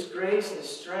gives you his grace and his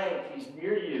strength. He's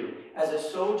near you as a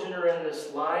sojourner in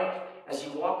this life, as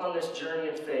you walk on this journey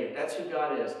of faith. That's who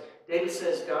God is. David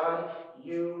says, God,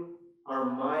 you are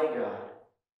my God.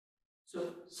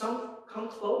 So come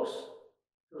close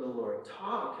to the Lord.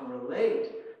 Talk and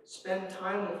relate. Spend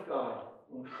time with God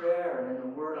in prayer and in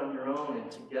the Word on your own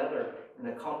and together in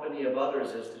the company of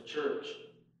others as the church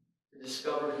to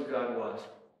discover who God was.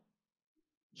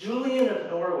 Julian of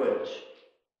Norwich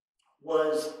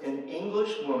was an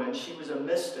English woman. She was a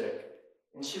mystic,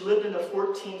 and she lived in the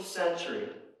 14th century.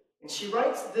 And she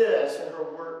writes this in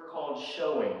her work called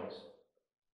Showings.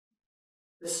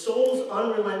 The soul's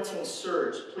unrelenting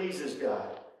search pleases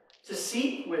God. To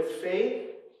seek with faith,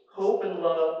 hope, and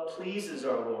love pleases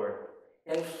our Lord.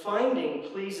 And finding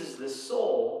pleases the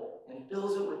soul and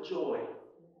fills it with joy.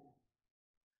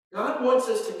 God wants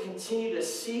us to continue to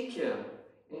seek him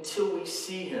until we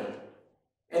see him.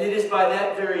 And it is by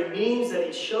that very means that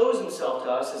he shows himself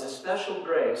to us as a special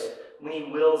grace when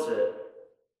he wills it.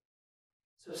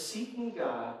 So seeking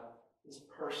God is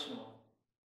personal.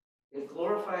 It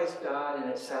glorifies God and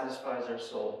it satisfies our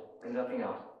soul and nothing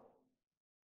else.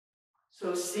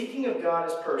 So seeking of God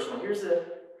is personal. Here's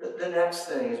the next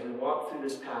thing as we walk through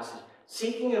this passage.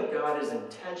 Seeking of God is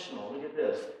intentional. Look at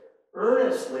this.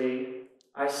 Earnestly,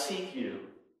 I seek you.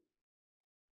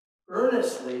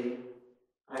 Earnestly,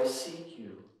 I seek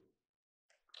you.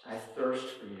 I thirst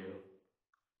for you.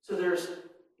 So there's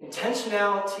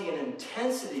intentionality and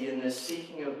intensity in this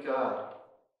seeking of God.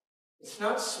 It's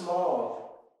not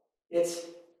small. It's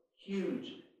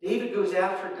huge. David goes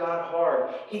after God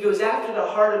hard. He goes after the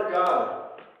heart of God.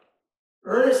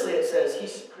 Earnestly, it says,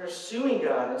 he's pursuing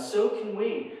God, and so can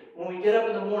we. When we get up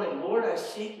in the morning, Lord, I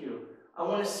seek you. I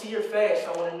want to see your face.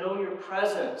 I want to know your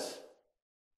presence.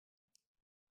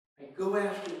 I go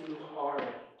after you hard.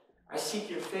 I seek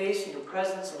your face and your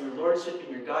presence and your lordship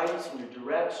and your guidance and your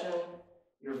direction,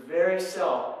 your very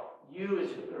self. You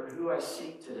are who I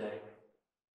seek today.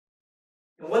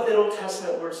 And what that Old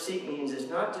Testament word seek means is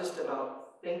not just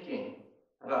about thinking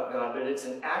about God, but it's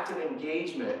an active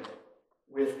engagement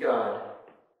with God.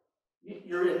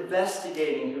 You're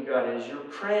investigating who God is. You're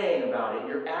praying about it.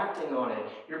 You're acting on it.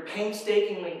 You're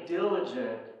painstakingly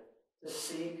diligent to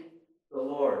seek the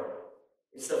Lord.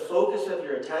 It's the focus of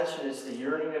your attention. It's the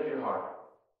yearning of your heart.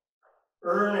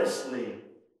 Earnestly,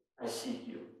 I seek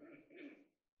you.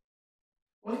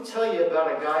 I want to tell you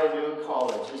about a guy I knew in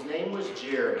college. His name was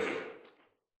Jerry.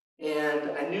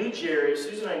 And I knew Jerry,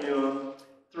 Susan and I knew him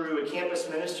through a campus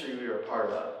ministry we were a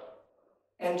part of.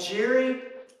 And Jerry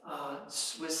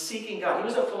was seeking God. He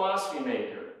was a philosophy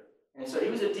major. And so he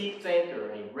was a deep thinker,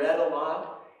 and he read a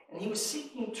lot, and he was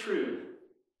seeking truth.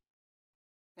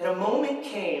 And a moment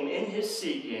came in his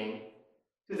seeking,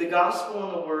 through the gospel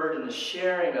and the word and the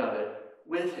sharing of it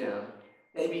with him,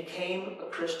 that he became a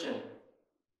Christian.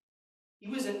 He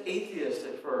was an atheist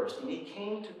at first, and he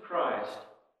came to Christ.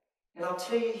 And I'll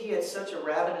tell you, he had such a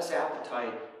ravenous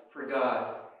appetite for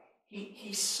God.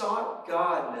 He sought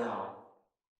God now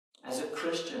as a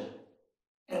Christian.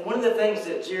 And one of the things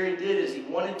that Jerry did is he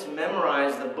wanted to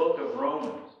memorize the book of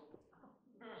Romans.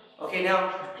 Okay,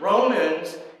 now,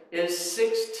 Romans is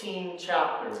 16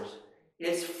 chapters.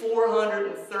 It's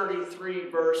 433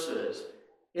 verses.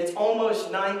 It's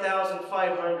almost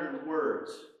 9,500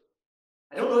 words.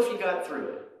 I don't know if he got through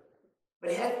it, but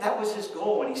that was his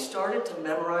goal, and he started to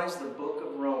memorize the book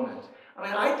of Romans. I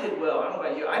mean, I did well. I don't know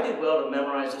about you. I did well to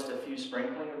memorize just a few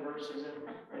sprinkling of verses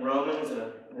in Romans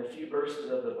and a few verses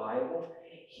of the Bible.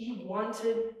 He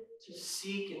wanted to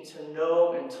seek and to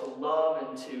know and to love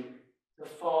and to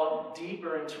fall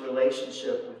deeper into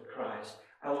relationship with Christ.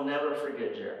 I will never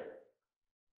forget Jerry.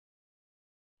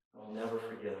 I will never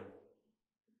forget him.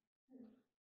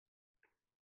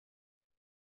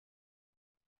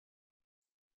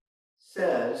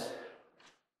 Says,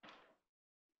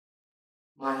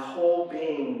 my whole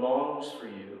being longs for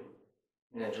you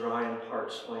in a dry and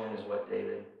parched land is what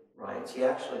David writes. He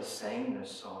actually sang this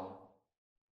song.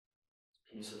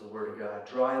 It's a piece of the Word of God.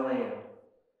 Dry land.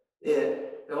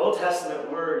 The Old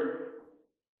Testament word,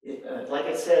 like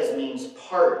it says, means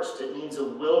parched. It means a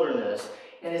wilderness.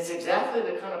 And it's exactly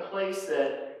the kind of place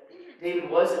that David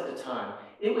was at the time.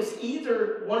 It was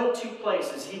either one of two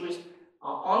places. He was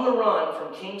on the run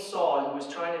from King Saul, who was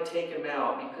trying to take him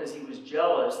out because he was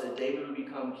jealous that David would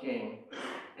become king.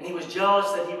 And he was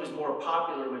jealous that he was more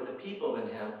popular with the people than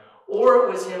him. Or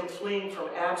it was him fleeing from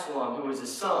Absalom, who was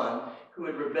his son, who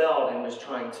had rebelled and was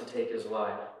trying to take his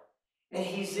life. And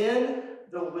he's in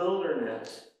the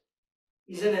wilderness.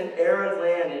 He's in an arid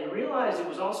land, and he realized it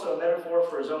was also a metaphor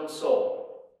for his own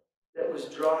soul that was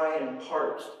dry and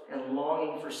parched and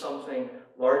longing for something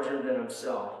larger than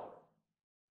himself.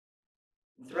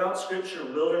 And throughout Scripture,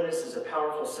 wilderness is a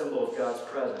powerful symbol of God's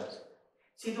presence.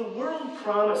 See, the world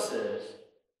promises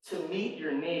to meet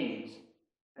your needs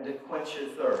and to quench your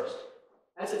thirst.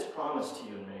 That's its promise to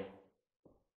you and me.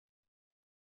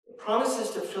 It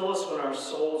promises to fill us when our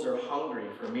souls are hungry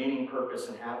for meaning, purpose,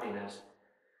 and happiness.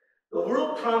 The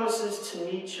world promises to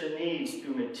meet your needs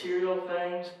through material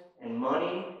things and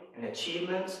money and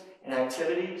achievements and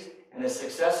activities and the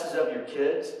successes of your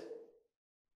kids.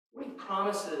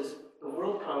 The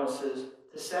world promises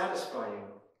to satisfy you.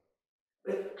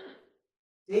 But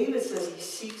David says he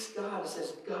seeks God. He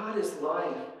says, God is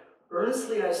life.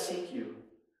 Earnestly I seek you.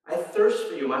 I thirst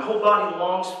for you. My whole body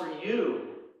longs for you.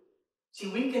 See,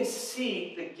 we can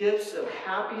seek the gifts of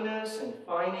happiness and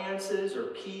finances or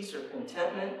peace or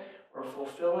contentment or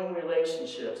fulfilling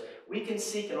relationships. We can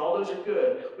seek, and all those are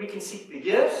good. We can seek the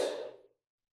gifts,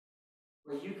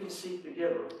 or you can seek the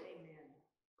giver. Amen.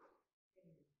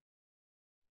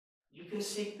 You can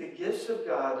seek the gifts of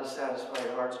God to satisfy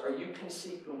your hearts, or you can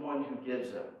seek the one who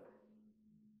gives them.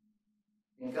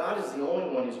 And God is the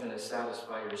only one who's going to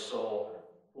satisfy your soul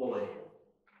fully.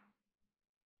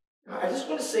 Now, I just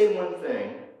want to say one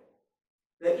thing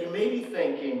that you may be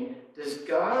thinking, does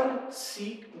God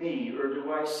seek me or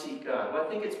do I seek God? Well, I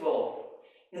think it's both.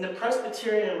 In the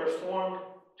Presbyterian and Reformed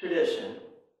tradition,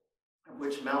 of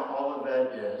which Mount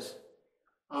Olivet is,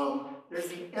 there's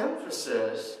the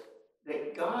emphasis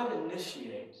that God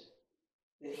initiates,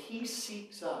 that he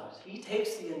seeks us. He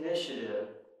takes the initiative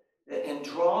and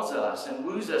draws us and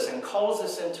woos us and calls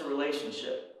us into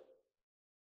relationship.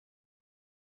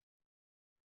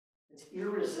 It's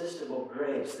irresistible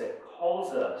grace that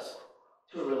calls us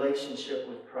to a relationship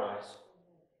with Christ.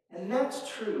 And that's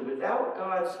true. Without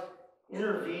God's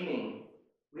intervening,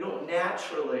 we don't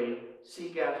naturally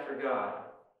seek after God.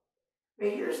 But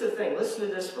here's the thing. Listen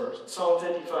to this verse, Psalm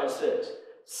 55:6.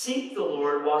 Seek the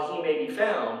Lord while he may be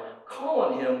found. Call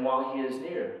on him while he is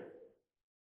near.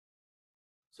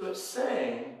 So it's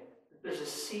saying that there's a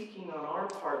seeking on our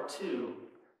part too,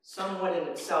 somewhat in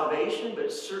its salvation,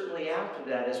 but certainly after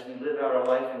that as we live out our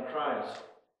life in Christ.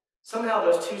 Somehow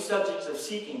those two subjects of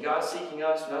seeking, God seeking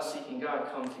us and us seeking God,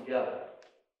 come together.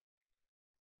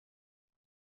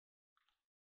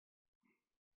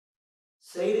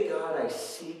 Say to God, I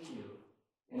seek you.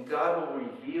 And God will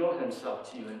reveal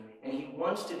himself to you, and he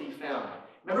wants to be found.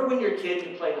 Remember when you were a kid,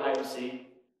 you played hide and seek?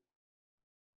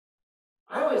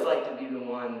 I always like to be the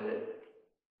one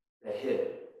that hid.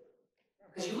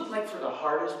 Because you look like for the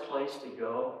hardest place to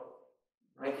go,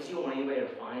 right? Because you don't want anybody to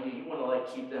find you. You want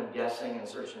to keep them guessing and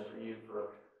searching for you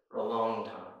for a long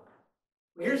time.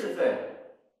 But here's the thing.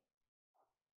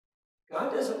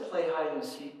 God doesn't play hide and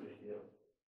seek with you.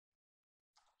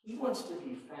 He wants to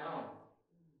be found.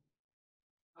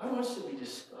 God wants to be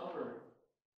discovered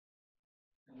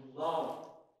and loved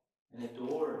and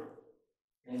adored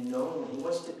and known. He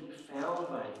wants to be found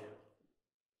by you.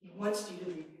 He wants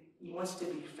to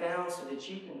be found so that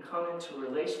you can come into a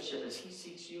relationship as he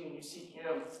seeks you and you seek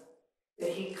him. That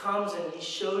he comes and he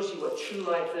shows you what true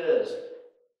life is.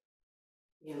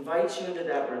 He invites you into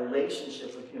that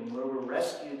relationship with him where we're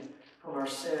rescued from our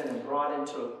sin and brought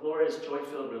into a glorious,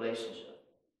 joy-filled relationship.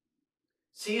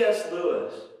 C.S.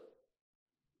 Lewis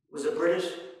was a British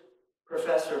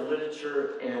professor of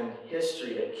literature and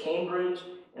history at Cambridge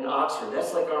and Oxford.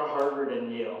 That's like our Harvard and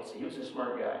Yale. So he was a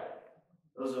smart guy.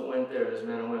 Those that went there as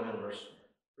men and women were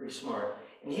pretty smart.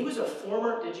 And he was a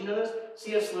former, did you know this?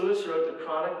 C.S. Lewis wrote the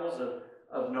Chronicles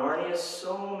of Narnia,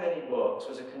 so many books,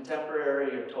 was a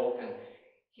contemporary of Tolkien.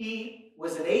 He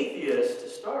was an atheist to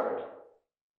start.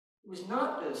 He was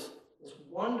not this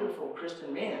wonderful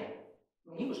Christian man. I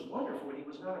mean, he was wonderful, but he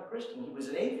was not a Christian. He was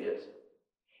an atheist.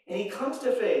 And he comes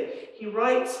to faith. He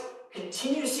writes,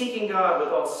 continue seeking God with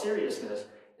all seriousness.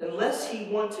 Unless he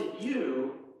wanted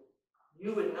you,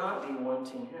 you would not be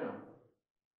wanting him.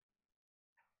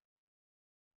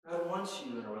 God wants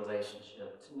you in a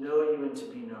relationship, to know you and to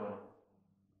be known.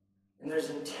 And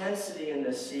there's intensity in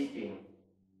this seeking.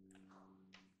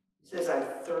 He says, I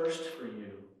thirst for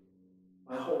you.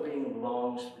 My whole being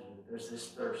longs for you. There's this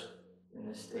thirst in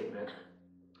this statement.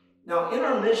 Now, in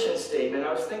our mission statement,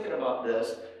 I was thinking about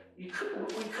this. We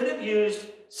could have used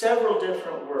several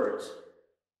different words.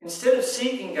 Instead of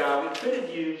seeking God, we could have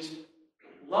used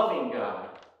loving God.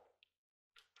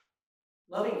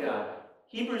 Loving God.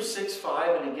 Hebrews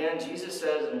 6:5, and again, Jesus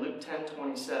says in Luke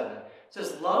 10:27, it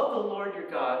says, love the Lord your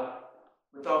God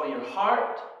with all your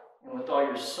heart and with all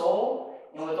your soul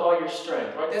and with all your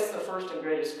strength, right? That's the first and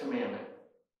greatest commandment.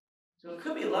 So it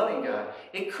could be loving God.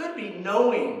 It could be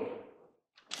knowing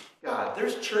God.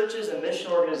 There's churches and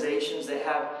mission organizations that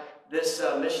have this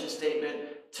mission statement,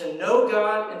 to know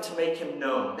God and to make him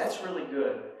known. That's really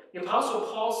good. The Apostle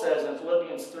Paul says in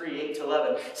Philippians 3,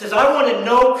 8-11, says, I want to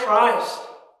know Christ.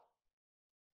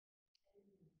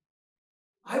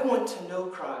 I want to know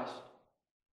Christ.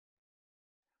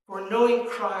 For knowing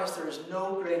Christ, there is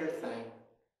no greater thing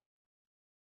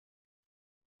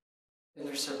than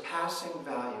the surpassing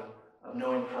value of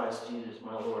knowing Christ Jesus,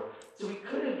 my Lord. So we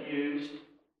could have used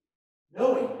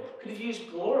knowing, could have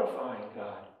used glorifying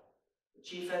God. The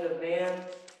chief end of man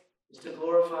is to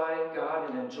glorify God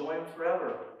and enjoy him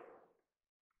forever.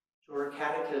 Shorter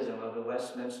Catechism of the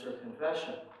Westminster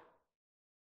Confession.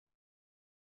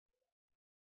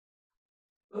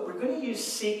 But we're going to use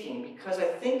seeking because I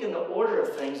think in the order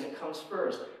of things it comes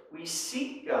first. We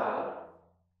seek God,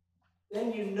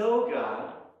 then you know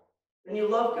God, then you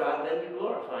love God, then you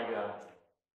glorify God.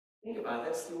 Think about it.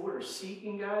 That's the order.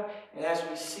 Seeking God, and as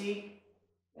we seek,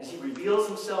 as he reveals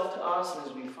himself to us, and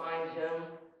as we find him,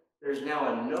 there's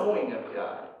now a knowing of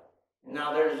God. And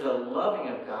now there's a loving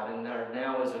of God, and there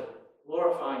now is a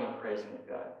glorifying and praising of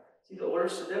God. See the order?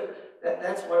 So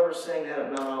that's why we're saying that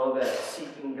at Mount Olivet,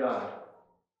 seeking God.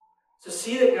 So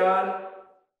see that God,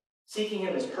 seeking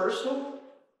him is personal.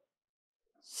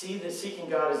 See that seeking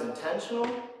God is intentional.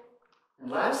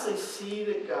 And lastly, see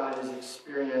that God is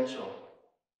experiential.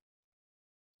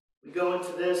 We go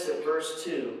into this at verse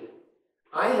 2.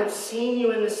 I have seen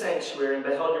you in the sanctuary and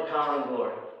beheld your power and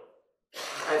glory.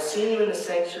 I have seen you in the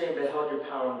sanctuary and beheld your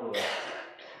power and glory.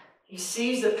 He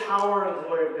sees the power and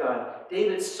glory of God.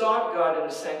 David sought God in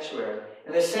the sanctuary.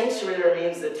 And the sanctuary there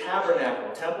means the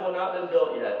tabernacle. Temple had not been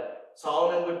built yet.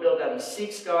 Solomon would build that. He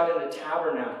seeks God in the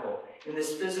tabernacle, in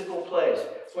this physical place.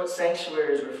 That's what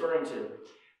sanctuary is referring to.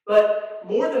 But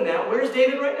more than that, where's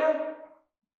David right now?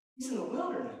 He's in the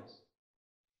wilderness.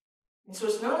 And so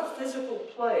it's not a physical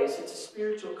place, it's a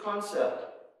spiritual concept.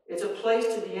 It's a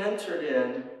place to be entered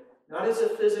in, not as a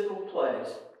physical place.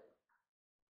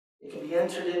 It can be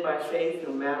entered in by faith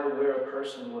no matter where a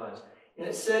person was. And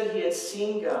it said he had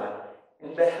seen God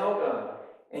and beheld God.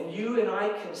 And you and I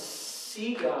can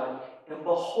see God and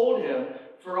behold him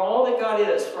for all that God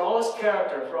is, for all his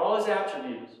character, for all his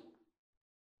attributes.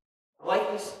 Like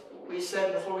we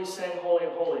said before we sang Holy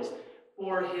of Holies,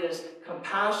 for his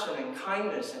compassion and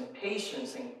kindness and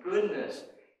patience and goodness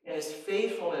and his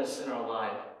faithfulness in our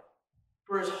life,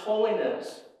 for his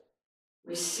holiness.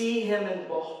 We see him and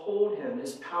behold him,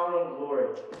 his power and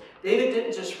glory. David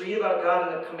didn't just read about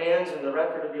God in the commands and the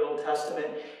record of the Old Testament.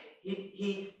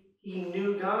 He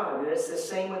knew God, and it's the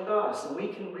same with us. And we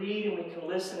can read and we can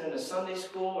listen in a Sunday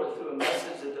school or through a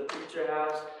message that the preacher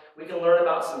has. We can learn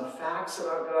about some facts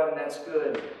about God, and that's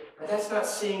good. But that's not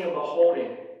seeing and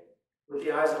beholding with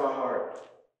the eyes of our heart.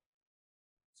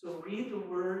 So read the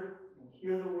Word and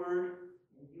hear the Word,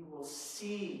 and you will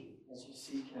see as you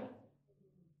seek him.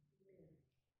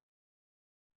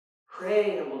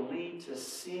 Pray and it will lead to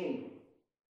seeing.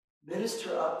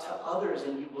 Minister up to others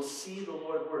and you will see the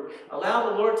Lord work. Allow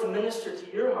the Lord to minister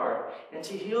to your heart and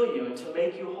to heal you and to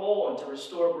make you whole and to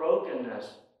restore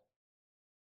brokenness.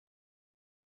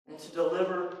 And to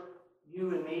deliver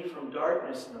you and me from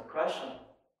darkness and oppression.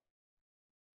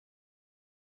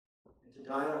 And to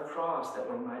die on a cross that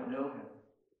we might know him.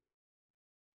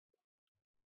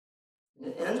 And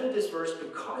it ends with this verse,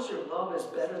 because your love is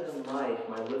better than life,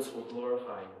 my lips will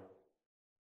glorify you.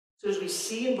 So as we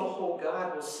see and behold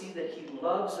God, we'll see that he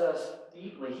loves us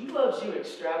deeply. He loves you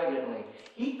extravagantly.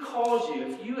 He calls you,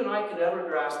 if you and I could ever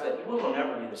grasp that, you will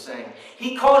never be the same.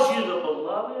 He calls you the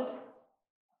beloved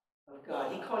of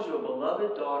God. He calls you a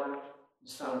beloved daughter and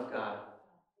son of God.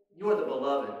 You are the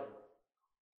beloved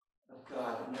of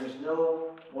God. And there's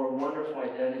no more wonderful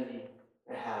identity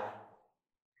to have.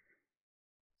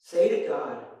 Say to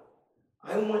God,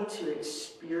 I want to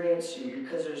experience you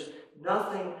because there's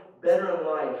nothing better in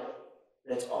life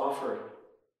that's offered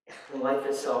than life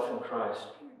itself in Christ.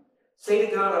 Say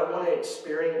to God, I want to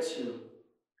experience you.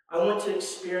 I want to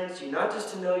experience you, not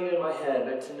just to know you in my head,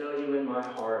 but to know you in my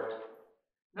heart.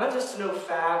 Not just to know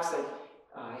facts that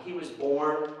he was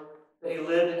born, that he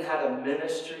lived and had a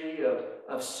ministry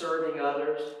of serving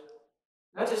others.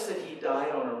 Not just that he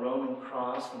died on a Roman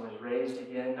cross and was raised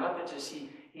again. Not that just he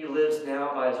lives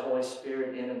now by his Holy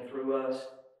Spirit in and through us.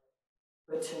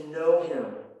 But to know him.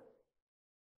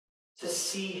 To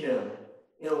see him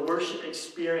in a worship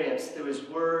experience through his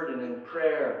word and in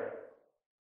prayer.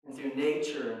 And through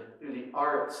nature, and through the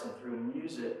arts, and through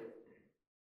music.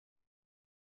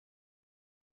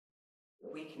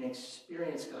 That we can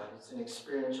experience God. It's an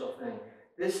experiential thing.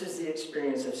 This is the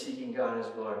experience of seeking God in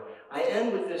His glory. I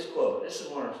end with this quote. This is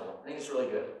wonderful. I think it's really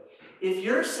good. If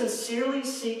you're sincerely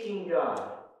seeking God,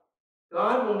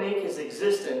 God will make His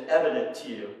existence evident to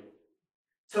you.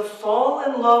 To fall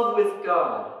in love with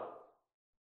God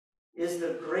is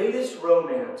the greatest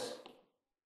romance.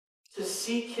 To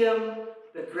seek Him,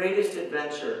 the greatest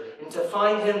adventure. And to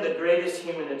find Him, the greatest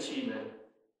human achievement.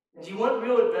 And do you want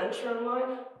real adventure in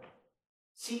life?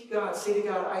 Seek God. Say to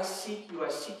God, I seek you. I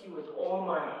seek you with all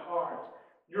my heart.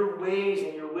 Your ways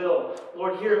and your will.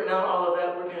 Lord, here at Mount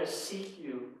Olivet, we're going to seek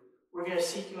you. We're going to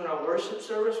seek you in our worship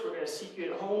service. We're going to seek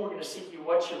you at home. We're going to seek you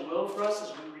what's your will for us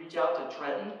as we reach out to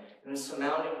Trenton and the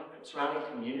surrounding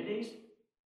communities.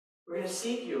 We're going to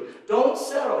seek you. Don't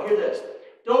settle. Hear this.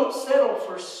 Don't settle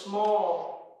for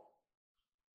small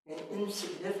and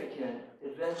insignificant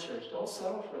adventures. Don't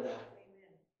settle for that.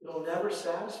 It'll never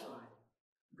satisfy.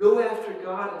 Go after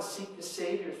God and seek the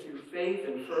Savior through faith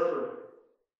and fervor.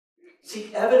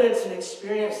 Seek evidence and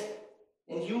experience,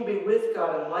 and you will be with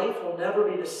God, and life will never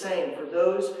be the same. For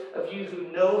those of you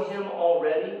who know Him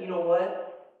already, you know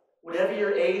what? Whatever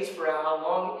your age, for how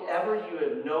long ever you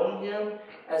have known Him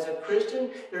as a Christian,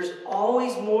 there's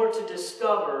always more to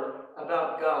discover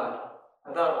about God,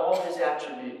 about all His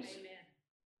attributes. Amen.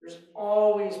 There's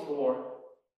always more.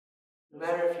 No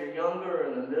matter if you're younger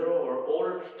or in the middle or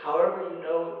older, however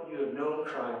you have known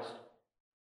Christ.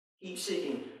 Keep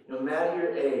seeking, no matter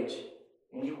your age.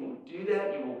 And you will do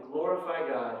that, you will glorify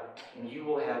God, and you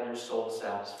will have your soul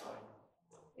satisfied.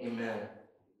 Amen.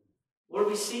 Lord,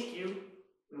 we seek you.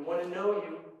 We want to know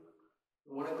you.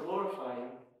 We want to glorify you.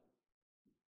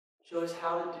 Show us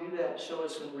how to do that. Show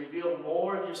us and reveal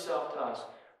more of yourself to us.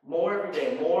 More every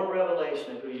day, more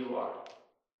revelation of who you are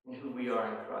and who we are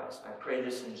in Christ. I pray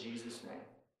this in Jesus'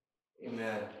 name.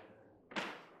 Amen.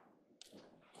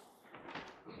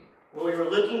 Well, we were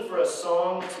looking for a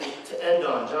song to end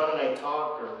on. John and I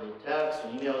talked, or we text, or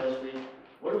emailed this week.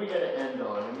 What are we going to end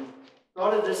on? And we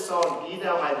thought of this song, Be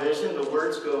Thou My Vision. The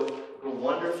words go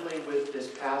wonderfully with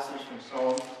this passage from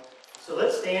Psalm. So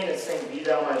let's stand and sing Be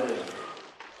Thou My Vision.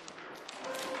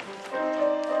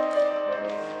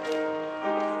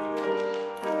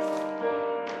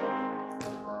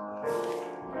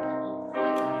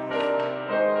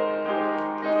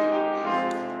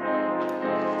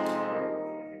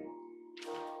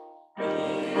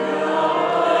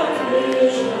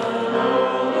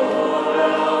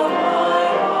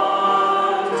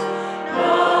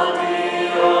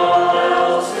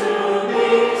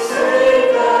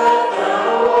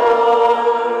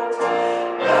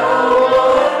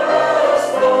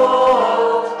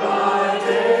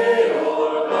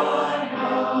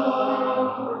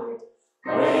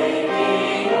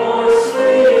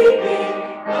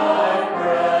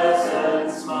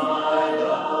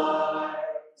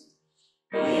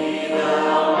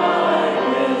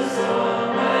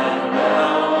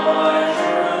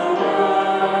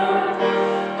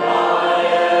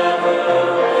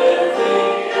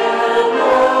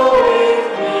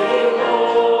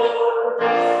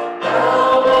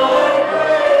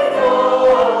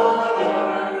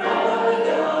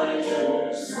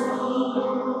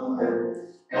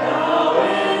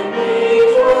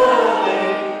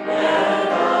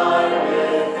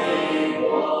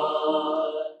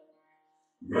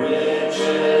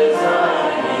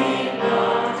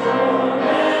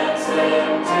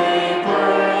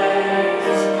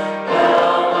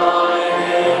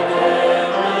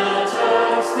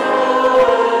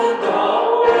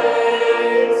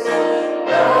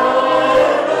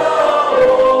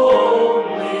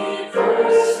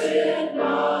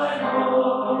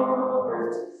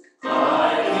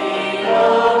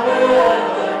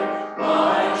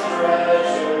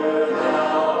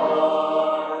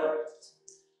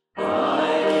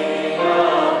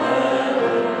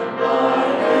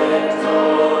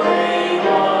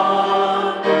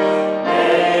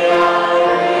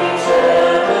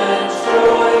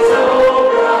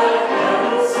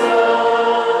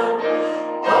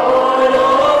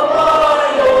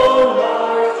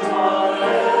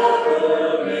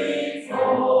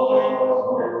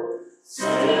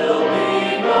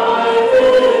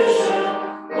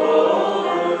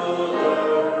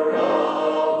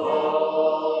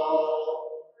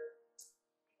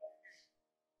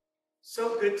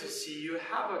 So good to see you.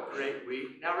 Have a great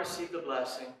week. Now receive the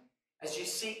blessing. As you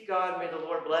seek God, may the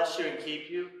Lord bless you and keep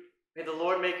you. May the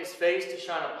Lord make His face to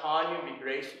shine upon you and be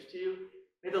gracious to you.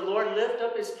 May the Lord lift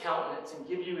up His countenance and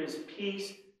give you His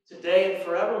peace today and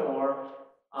forevermore.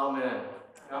 Amen.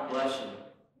 God bless you.